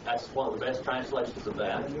 That's one of the best translations of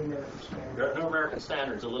that. New American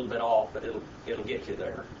Standard's a little bit off, but it'll get you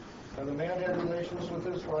there. And the man had relations with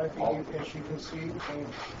his wife, Eve, and she conceived and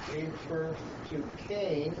gave birth to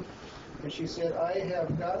Cain. And she said, I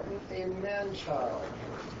have gotten a man-child,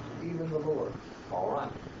 even the Lord. All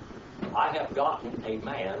right. I have gotten a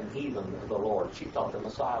man, even the Lord. She thought the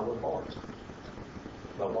Messiah was born.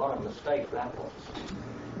 But what a mistake that was.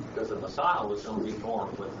 Because the Messiah was going to be born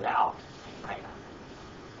without man.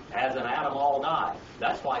 As in Adam all died.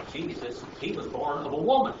 That's why Jesus, he was born of a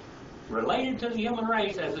woman. Related to the human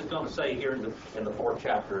race, as it's going to say here in the 4th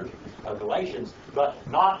chapter of Galatians, but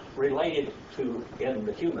not related to in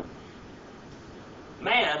the human.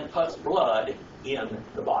 Man puts blood in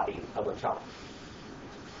the body of a child.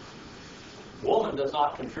 Woman does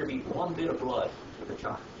not contribute one bit of blood to the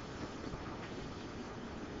child.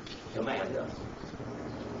 The man does.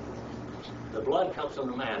 The blood comes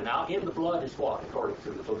from the man. Now, in the blood is what, according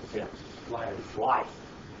to the book of Genesis? Life. Life.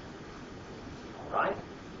 All right?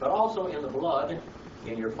 But also in the blood,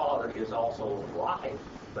 in your father, is also life.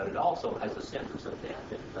 But it also has a sentence of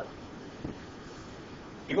death in it.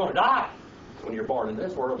 You're going to die when you're born in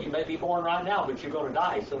this world. You may be born right now, but you're going to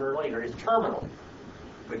die sooner or later. It's terminal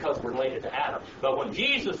because we're related to Adam. But when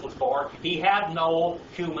Jesus was born, he had no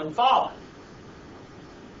human father.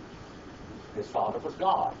 His father was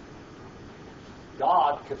God.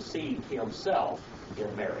 God conceived himself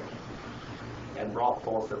in Mary and brought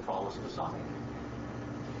forth the promised Messiah.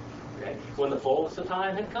 Okay? When the fullness of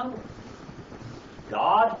time had come,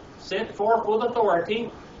 God sent forth with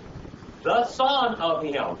authority the Son of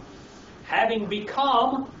him, having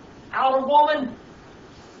become out of woman.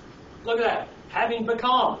 Look at that. Having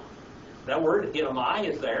become. That word, enomai,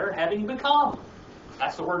 is there. Having become.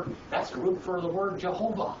 That's the word. That's the root for the word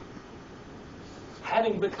Jehovah.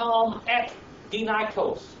 Having become ek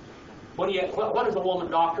gynaikos. What is a woman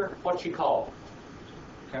doctor? What's she called?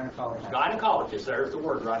 Gynecologist. Gynecologist. There's the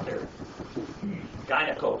word right there.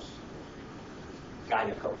 Gynekos.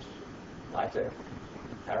 Gynekos. Right there.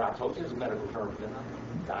 And I told you it's a medical term, didn't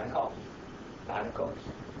I? Gynecologist. Gynekos.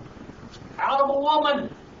 Out of a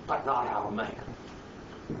woman, but not out of a man.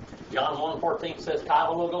 John 1:14 says,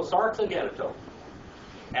 Kaiho logos sarxa geneto.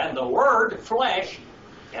 And the word flesh,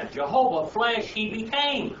 and Jehovah flesh, he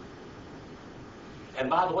became. And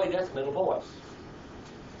by the way, that's middle voice.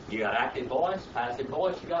 You got active voice, passive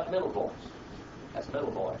voice, you got middle voice. That's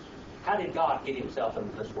middle voice. How did God get himself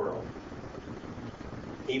into this world?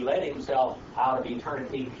 He let himself out of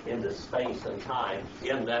eternity into space and time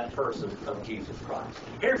in that person of Jesus Christ.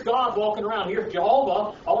 Here's God walking around. Here's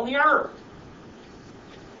Jehovah on the earth.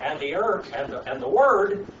 And the earth and the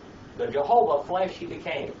Word, the Jehovah flesh he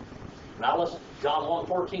became. Now let's, John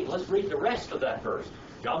 1:14, let's read the rest of that verse.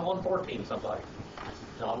 John 1:14, somebody.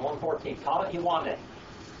 John 1:14. Kata Iwane.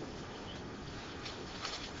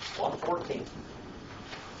 1:14.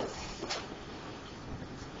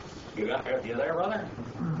 You there, brother?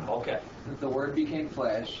 Okay. The Word became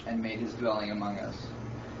flesh and made his dwelling among us.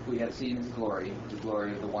 We have seen his glory, the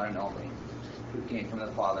glory of the one and only, who came from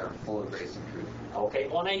the Father, full of grace and truth. Okay,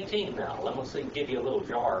 1:18 now. Let me see, give you a little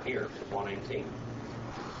jar here. 1:18.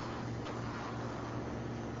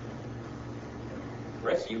 The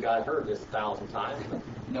rest of you guys heard this 1,000 times.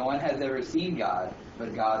 No one has ever seen God,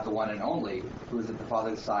 but God, the one and only, who is at the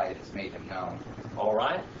Father's side, has made him known. All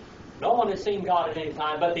right? No one has seen God at any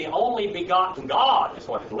time, but the only begotten God, is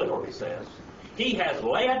what it literally says. He has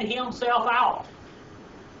led himself out.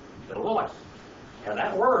 Little voice. And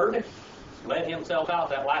that word, led himself out,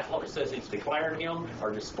 that last one, it says he's declared him or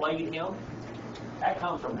displayed him. That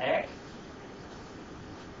comes from ek.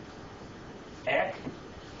 Ek,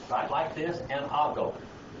 right like this, and ago.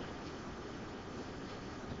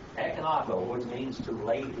 Ek and ago, which means to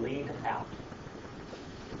lead out.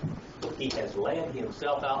 He has led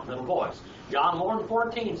himself out, little voice. John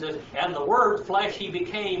 1:14 says, and the Word flesh he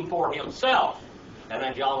became for himself. And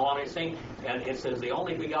then John 1:18, and it says the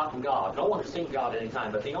only begotten God. No one has seen God at any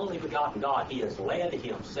time, but the only begotten God, he has led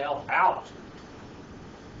himself out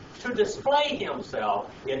to display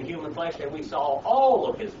himself in human flesh, and we saw all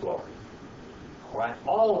of his glory. All right,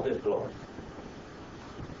 all of his glory.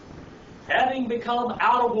 Having become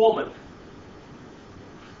out of woman,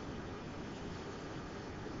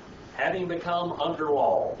 having become under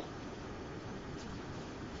law,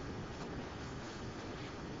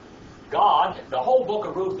 God, the whole book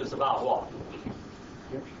of Ruth is about what?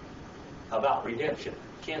 About redemption,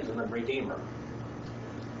 kinsman redeemer.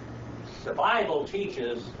 The Bible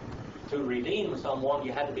teaches to redeem someone,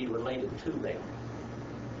 you had to be related to them.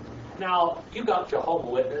 Now, you've got Jehovah's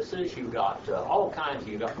Witnesses, you've got all kinds,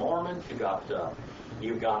 you've got Mormons, you've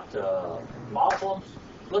got Muslims.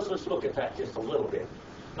 Let's look at that just a little bit.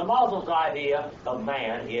 The Muslims' idea of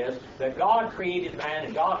man is that God created man,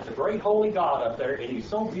 and God is a great holy God up there, and he's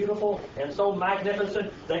so beautiful and so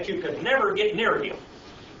magnificent that you could never get near him.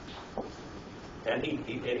 And he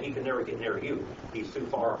can never get near you. He's too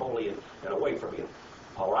far holy and away from you.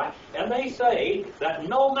 All right? And they say that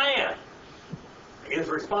no man is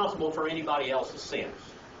responsible for anybody else's sins.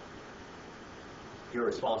 You're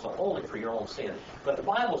responsible only for your own sin. But the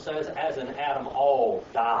Bible says, as in Adam all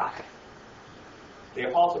die. The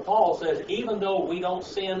Apostle Paul says, even though we don't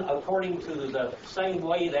sin according to the same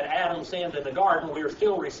way that Adam sinned in the garden, we are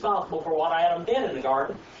still responsible for what Adam did in the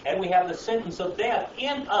garden, and we have the sentence of death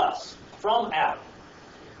in us from Adam.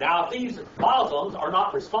 Now, if these Muslims are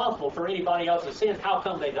not responsible for anybody else's sins, how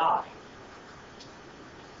come they die?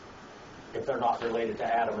 If they're not related to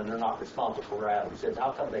Adam and they're not responsible for Adam's sins,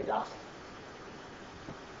 how come they die?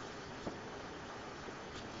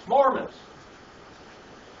 Mormons.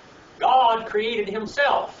 God created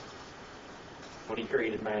himself when he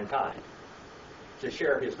created mankind to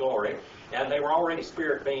share his glory. And they were already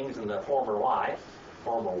spirit beings in the former life,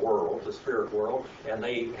 former world, the spirit world. And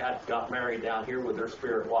they got married down here with their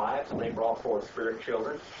spirit wives, and they brought forth spirit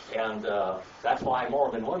children. And that's why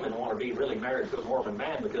Mormon women want to be really married to a Mormon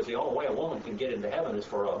man, because the only way a woman can get into heaven is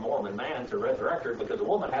for a Mormon man to resurrect her, because a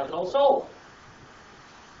woman has no soul.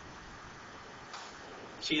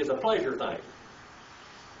 She is a pleasure thing.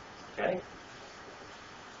 Okay?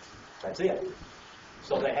 That's it.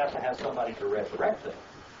 So they have to have somebody to resurrect them.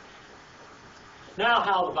 Now,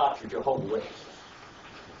 how about your Jehovah's Witnesses?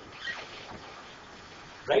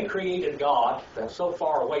 They created God that's so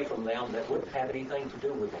far away from them that wouldn't have anything to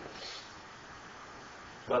do with them.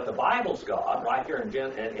 But the Bible's God, right here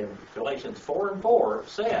in Galatians 4:4,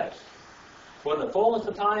 says, when the fullness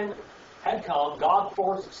of time had come, God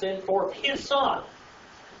sent forth his Son.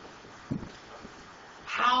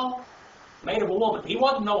 How? Made of a woman. He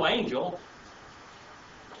wasn't no angel.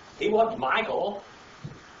 He wasn't Michael.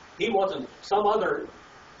 He wasn't some other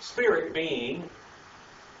spirit being.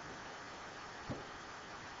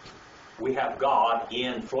 We have God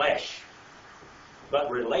in flesh, but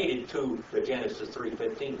related to the Genesis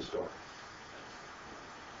 3:15 story.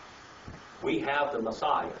 We have the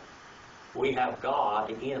Messiah. We have God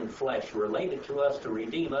in flesh related to us to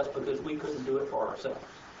redeem us, because we couldn't do it for ourselves.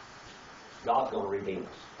 God's going to redeem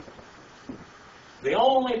us. The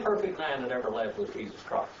only perfect man that ever lived was Jesus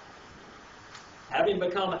Christ. Having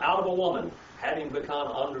become out of a woman, having become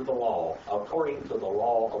under the law, according to the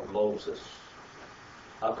law of Moses,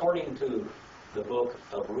 according to the book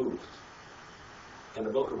of Ruth. In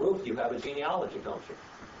the book of Ruth, you have a genealogy, don't you?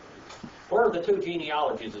 Where are the two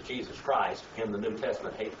genealogies of Jesus Christ in the New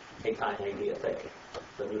Testament? The New Testament.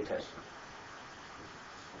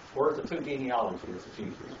 Where are the two genealogies of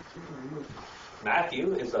Jesus?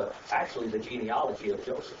 Matthew is actually the genealogy of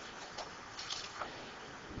Joseph.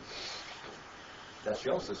 That's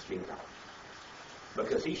Joseph's genealogy.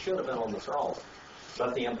 Because he should have been on the throne.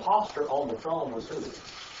 But the impostor on the throne was who?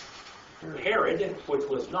 Herod, which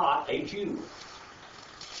was not a Jew.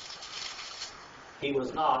 He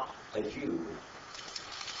was not a Jew.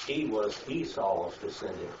 He was Esau's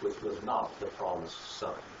descendant, which was not the promised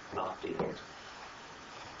son, not the heir.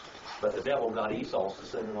 But the devil got Esau's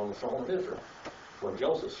descendant on the throne of Israel, when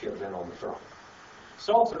Joseph should have been on the throne.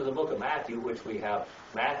 So through the book of Matthew, which we have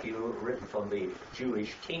Matthew written from the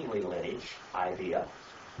Jewish kingly lineage idea,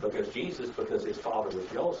 because his father was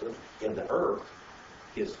Joseph, in the earth,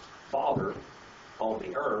 his father on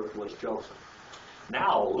the earth was Joseph.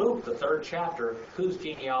 Now, Luke, the 3rd chapter, whose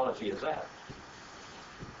genealogy is that?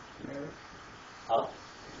 Mary. Huh?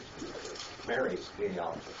 Mary's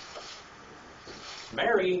genealogy.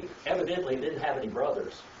 Mary evidently didn't have any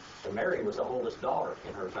brothers, and Mary was the oldest daughter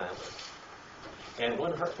in her family. And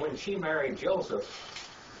when she married Joseph,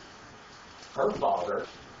 her father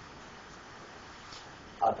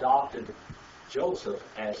adopted Joseph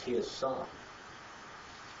as his son.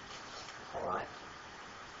 All right?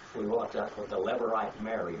 We looked at the Levirate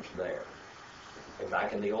marriage there. And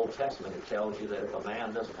back in the Old Testament, it tells you that if a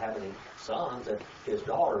man doesn't have any sons, that his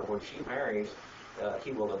daughter, when she marries,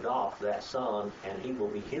 he will adopt that son, and he will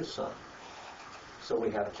be his son. So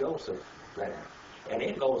we have Joseph there, and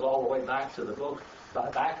it goes all the way back to the book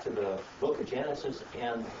of Genesis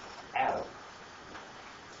and Adam.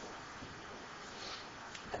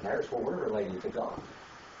 And there's where we're related to God.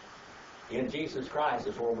 In Jesus Christ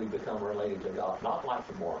is where we become related to God, not like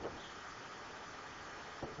the Mormons.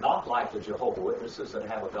 Not like the Jehovah's Witnesses that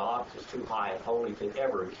have a God that's too high and holy to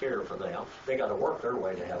ever care for them. They got to work their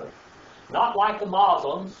way to heaven. Not like the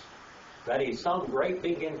Muslims, that he's some great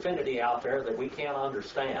big infinity out there that we can't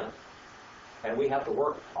understand. And we have to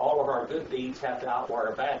work, all of our good deeds have to outweigh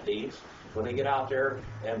our bad deeds. When they get out there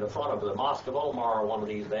in the front of the Mosque of Omar one of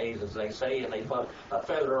these days, as they say, and they put a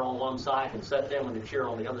feather on one side and set them in the chair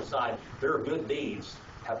on the other side, their good deeds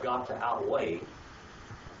have got to outweigh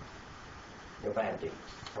their bad deeds,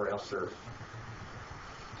 or else they're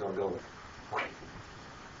going to go.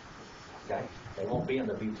 Okay? They won't be in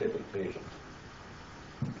the beatific vision.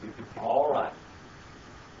 All right.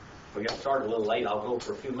 We got started a little late. I'll go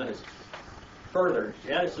for a few minutes further.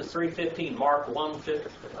 Genesis 3:15, Mark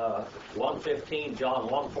 1:15, John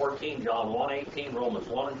 1:14, John 1:18, Romans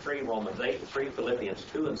 1:3, Romans 8:3, Philippians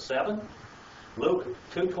 2:7, Luke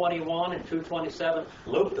 2:21 and 2:27,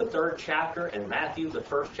 Luke the 3rd chapter, and Matthew the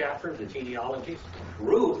 1st chapter, the genealogies.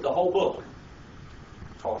 Ruth, the whole book,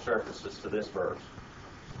 talks references to this verse.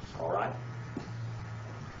 All right.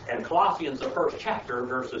 And Colossians, the 1st chapter,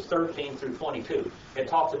 verses 13 through 22. It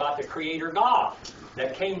talks about the Creator God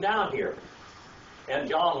that came down here. And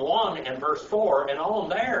John 1 and verse 4, and on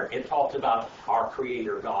there, it talks about our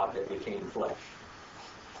Creator God that became flesh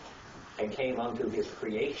and came unto His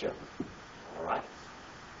creation. All right?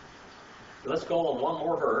 Let's go on one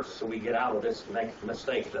more verse so we get out of this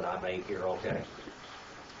mistake that I made here, okay?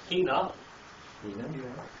 Hina.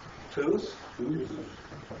 Tus.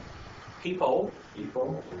 Hypo.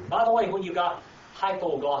 By the way, when you got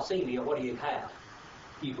hypoglycemia, what do you have?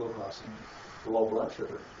 Hypoglycemia. Low blood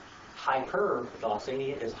sugar.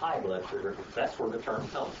 Hyperglycemia is high blood sugar. That's where the term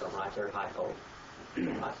comes from, right there, hypo.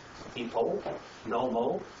 Hypo,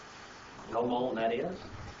 nomo, that is.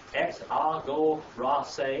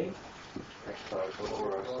 Exagorase,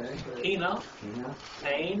 Hina,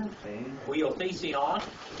 pain, Weothesion,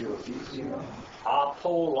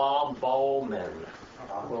 Apolambomen.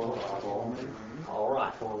 All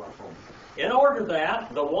right. In order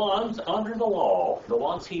that the ones under the law, the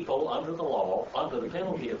ones hypo under the law, under the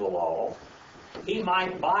penalty of the law, he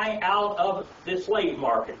might buy out of the slave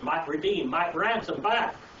market, might redeem, might ransom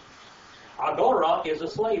back. Agora is a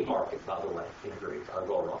slave market, by the way, in Greek,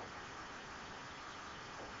 agora.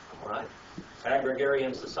 All right.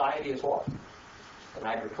 Agrarian society is what? An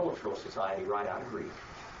agricultural society right out of Greek.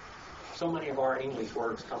 So many of our English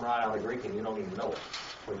words come right out of Greek and you don't even know it.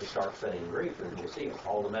 When you start studying Greek, and you'll see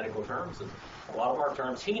all the medical terms and a lot of our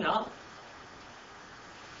terms. Hina,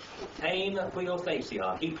 pain,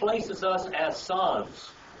 Weothesion. He places us as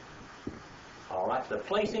sons. All right, the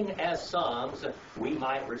placing as sons we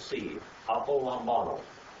might receive. Apo lambano.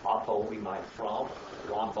 Apo we might from,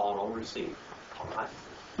 lambano receive. All right.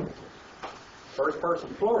 First person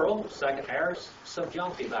plural, second aorist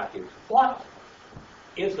subjunctive active. What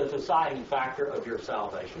is the deciding factor of your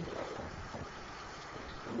salvation?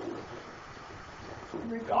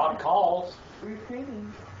 God calls.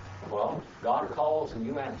 Repenting. Well, God calls and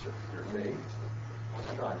you answer. Your faith.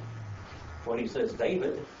 That's right. When he says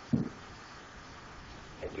David,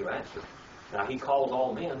 and you answer. Now he calls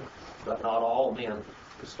all men, but not all men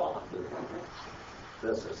respond.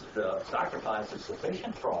 The sacrifice is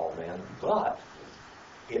sufficient for all men, but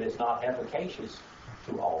it is not efficacious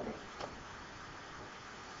to all men.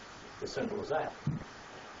 As simple as that.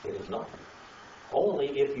 It is not.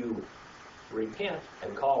 Only if you repent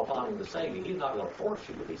and call upon him to save you. He's not going to force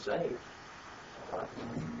you to be saved. Right?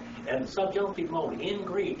 And subjunctive mode, in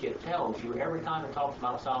Greek, it tells you every time it talks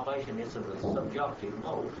about salvation, it's in the subjunctive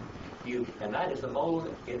mode. And that is the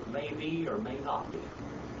mode it may be or may not be.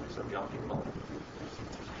 Subjunctive mode.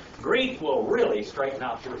 Greek will really straighten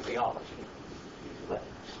out your theology.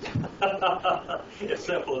 As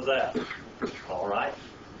simple as that. All right?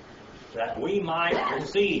 That we might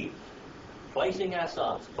receive. Placing as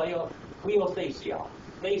sons. Pleothesia.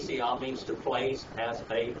 Thesia means to place as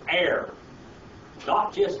an heir.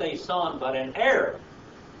 Not just a son, but an heir.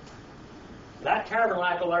 That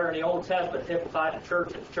tabernacle there in the Old Testament typified the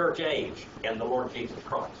church and church age in the Lord Jesus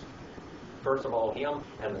Christ. First of all, him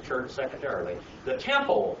and the church secondarily. The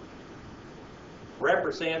temple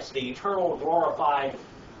represents the eternal glorified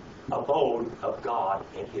abode of God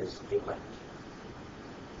in his elect.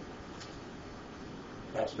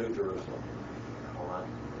 That's New Jerusalem. All right?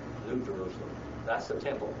 New Jerusalem. That's the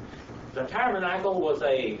temple. The tabernacle was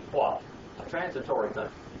a what? A transitory thing.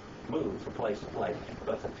 Moved from place to place.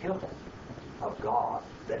 But the temple of God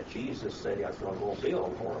that Jesus said he was going to go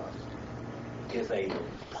build for us is a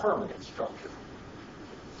permanent structure.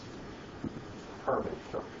 Permanent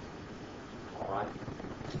structure. All right?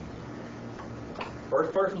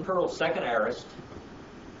 First person plural, second aorist.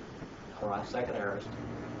 All right, second aorist.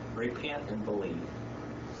 Repent and believe.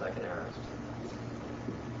 Second aorist.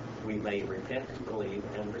 We may repent and believe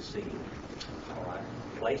and receive. All right?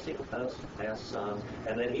 Placing us as sons,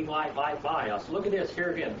 and then he might buy us. Look at this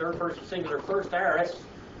here again. Third person singular, first aorist.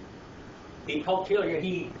 He punctiliar,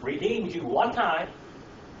 he redeems you one time.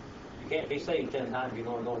 You can't be saved 10 times. You're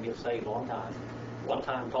going to get saved one time. One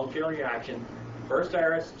time punctiliar action. First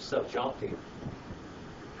aorist, subjunctive.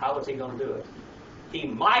 How is he going to do it? He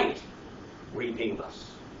might redeem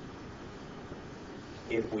us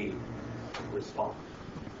if we respond.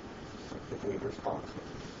 If we respond.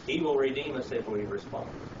 He will redeem us if we respond.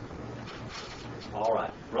 All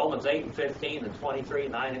right. Romans 8 and 15 and 23,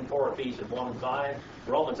 9 and 4, Ephesians 1 and 5.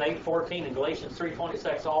 Romans 8, 14 and Galatians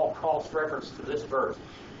 3:26 all cross reference to this verse.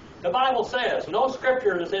 The Bible says no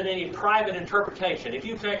scripture is in any private interpretation. If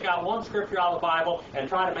you take out one scripture out of the Bible and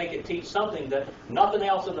try to make it teach something that nothing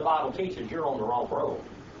else in the Bible teaches, you're on the wrong road.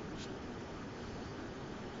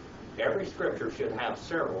 Every scripture should have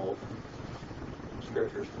several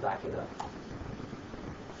scriptures to back it up.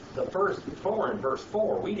 The first 4 in verse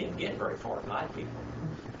 4, we didn't get very far tonight, people.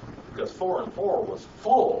 Because 4 and 4 was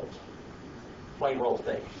full play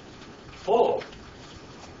rotate. Full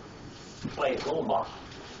play gomba.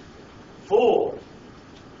 Full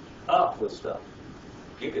up with stuff.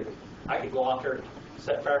 I could go out there,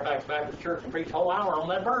 set Fairfax Baptist Church and preach a whole hour on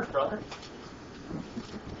that verse, brother.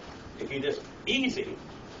 If you just easy,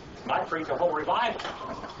 might preach a whole revival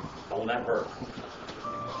on that verse.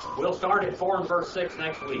 We'll start at 4 and verse 6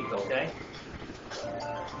 next week, okay?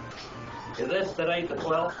 Is this today the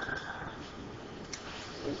 12th?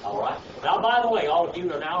 All right. Now, by the way, all of you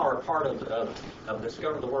now are part of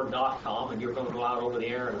DiscoverTheWord.com, and you're going to go out over the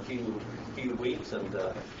air in a few weeks, and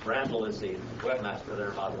Randall is the webmaster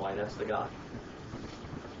there, by the way. That's the guy.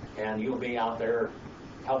 And you'll be out there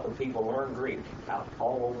helping people learn Greek out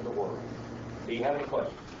all over the world. Do you have any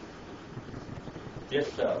questions?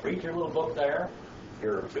 Just read your little book there.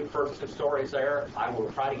 Your 2 first 2 stories there. I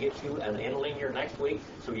will try to get you an interlinear next week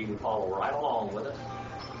so you can follow right along with it.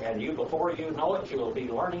 And you, before you know it, you will be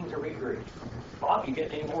learning to read Greek. Bob, you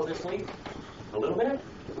getting any more this week? A little bit?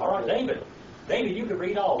 All right, David. David, you could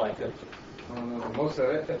read all that, couldn't you? Most of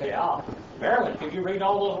it. Yeah. Marilyn, could you read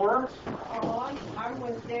all those words? Oh, I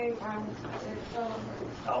was there.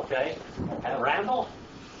 Okay. And Randall,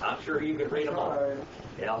 I'm sure you could read them all.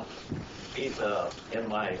 Yeah. He's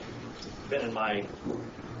been in my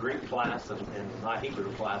Greek class and my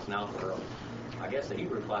Hebrew class now for, I guess the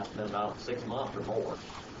Hebrew class has been about 6 months or more.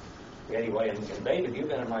 Anyway, and David, you've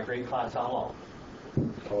been in my Greek class how long?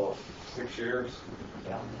 Oh, 6 years.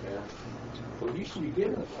 Yeah. Yeah. Well, you should be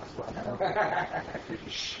giving us one.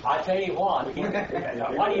 I tell you what,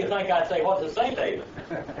 why do you think I'd say, what does it say, David?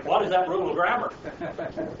 What is that rule of grammar?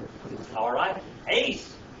 All right?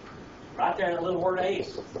 Ace. Right there, that little word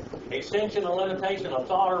ace. Extension and limitation of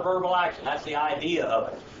thought or verbal action. That's the idea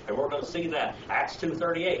of it. And we're going to see that. Acts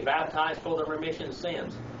 2:38, baptized for the remission of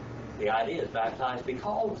sins. The idea is baptized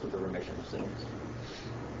because of the remission of sins.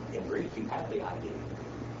 In Greek, you have the idea.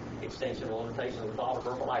 Extension and limitation of the thought or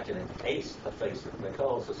verbal action. And ace effacer,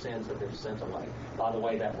 because the sins have been sent away. By the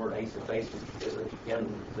way, that word ace effacer is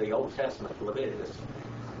in the Old Testament, Leviticus.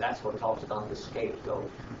 That's what talks about the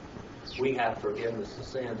scapegoat. We have forgiveness of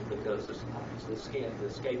sins because the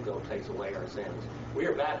scapegoat takes away our sins. We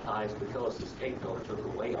are baptized because the scapegoat took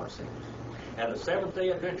away our sins. And the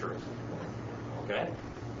Seventh-day Adventists, okay?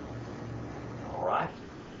 All right?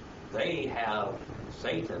 They have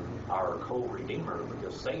Satan, our co-redeemer,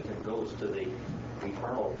 because Satan goes to the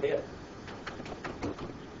eternal pit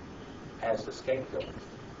as the scapegoat.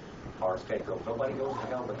 Our scapegoat. Nobody goes to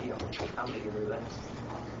hell but him. How many of you knew that?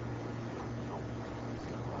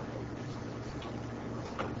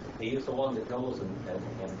 He is the one that goes and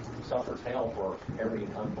suffers hell for every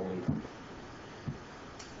unbeliever.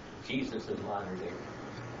 Jesus is my redeemer.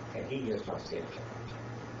 And he is my scapegoat.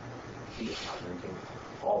 He is my redeemer.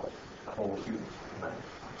 All of it. The whole human man.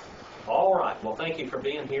 All right. Well, thank you for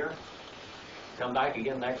being here. Come back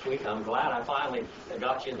again next week. I'm glad I finally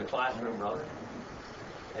got you in the classroom, brother.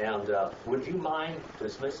 And would you mind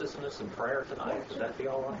dismissing us in prayer tonight? Would that be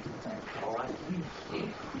all right? All right.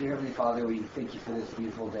 Dear Heavenly Father, we thank you for this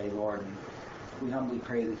beautiful day, Lord, and we humbly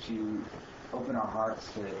pray that you open our hearts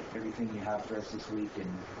to everything you have for us this week, and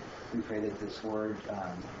we pray that this word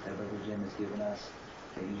that Brother Jim has given us,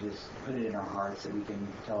 that you just put it in our hearts, that we can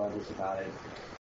tell others about it,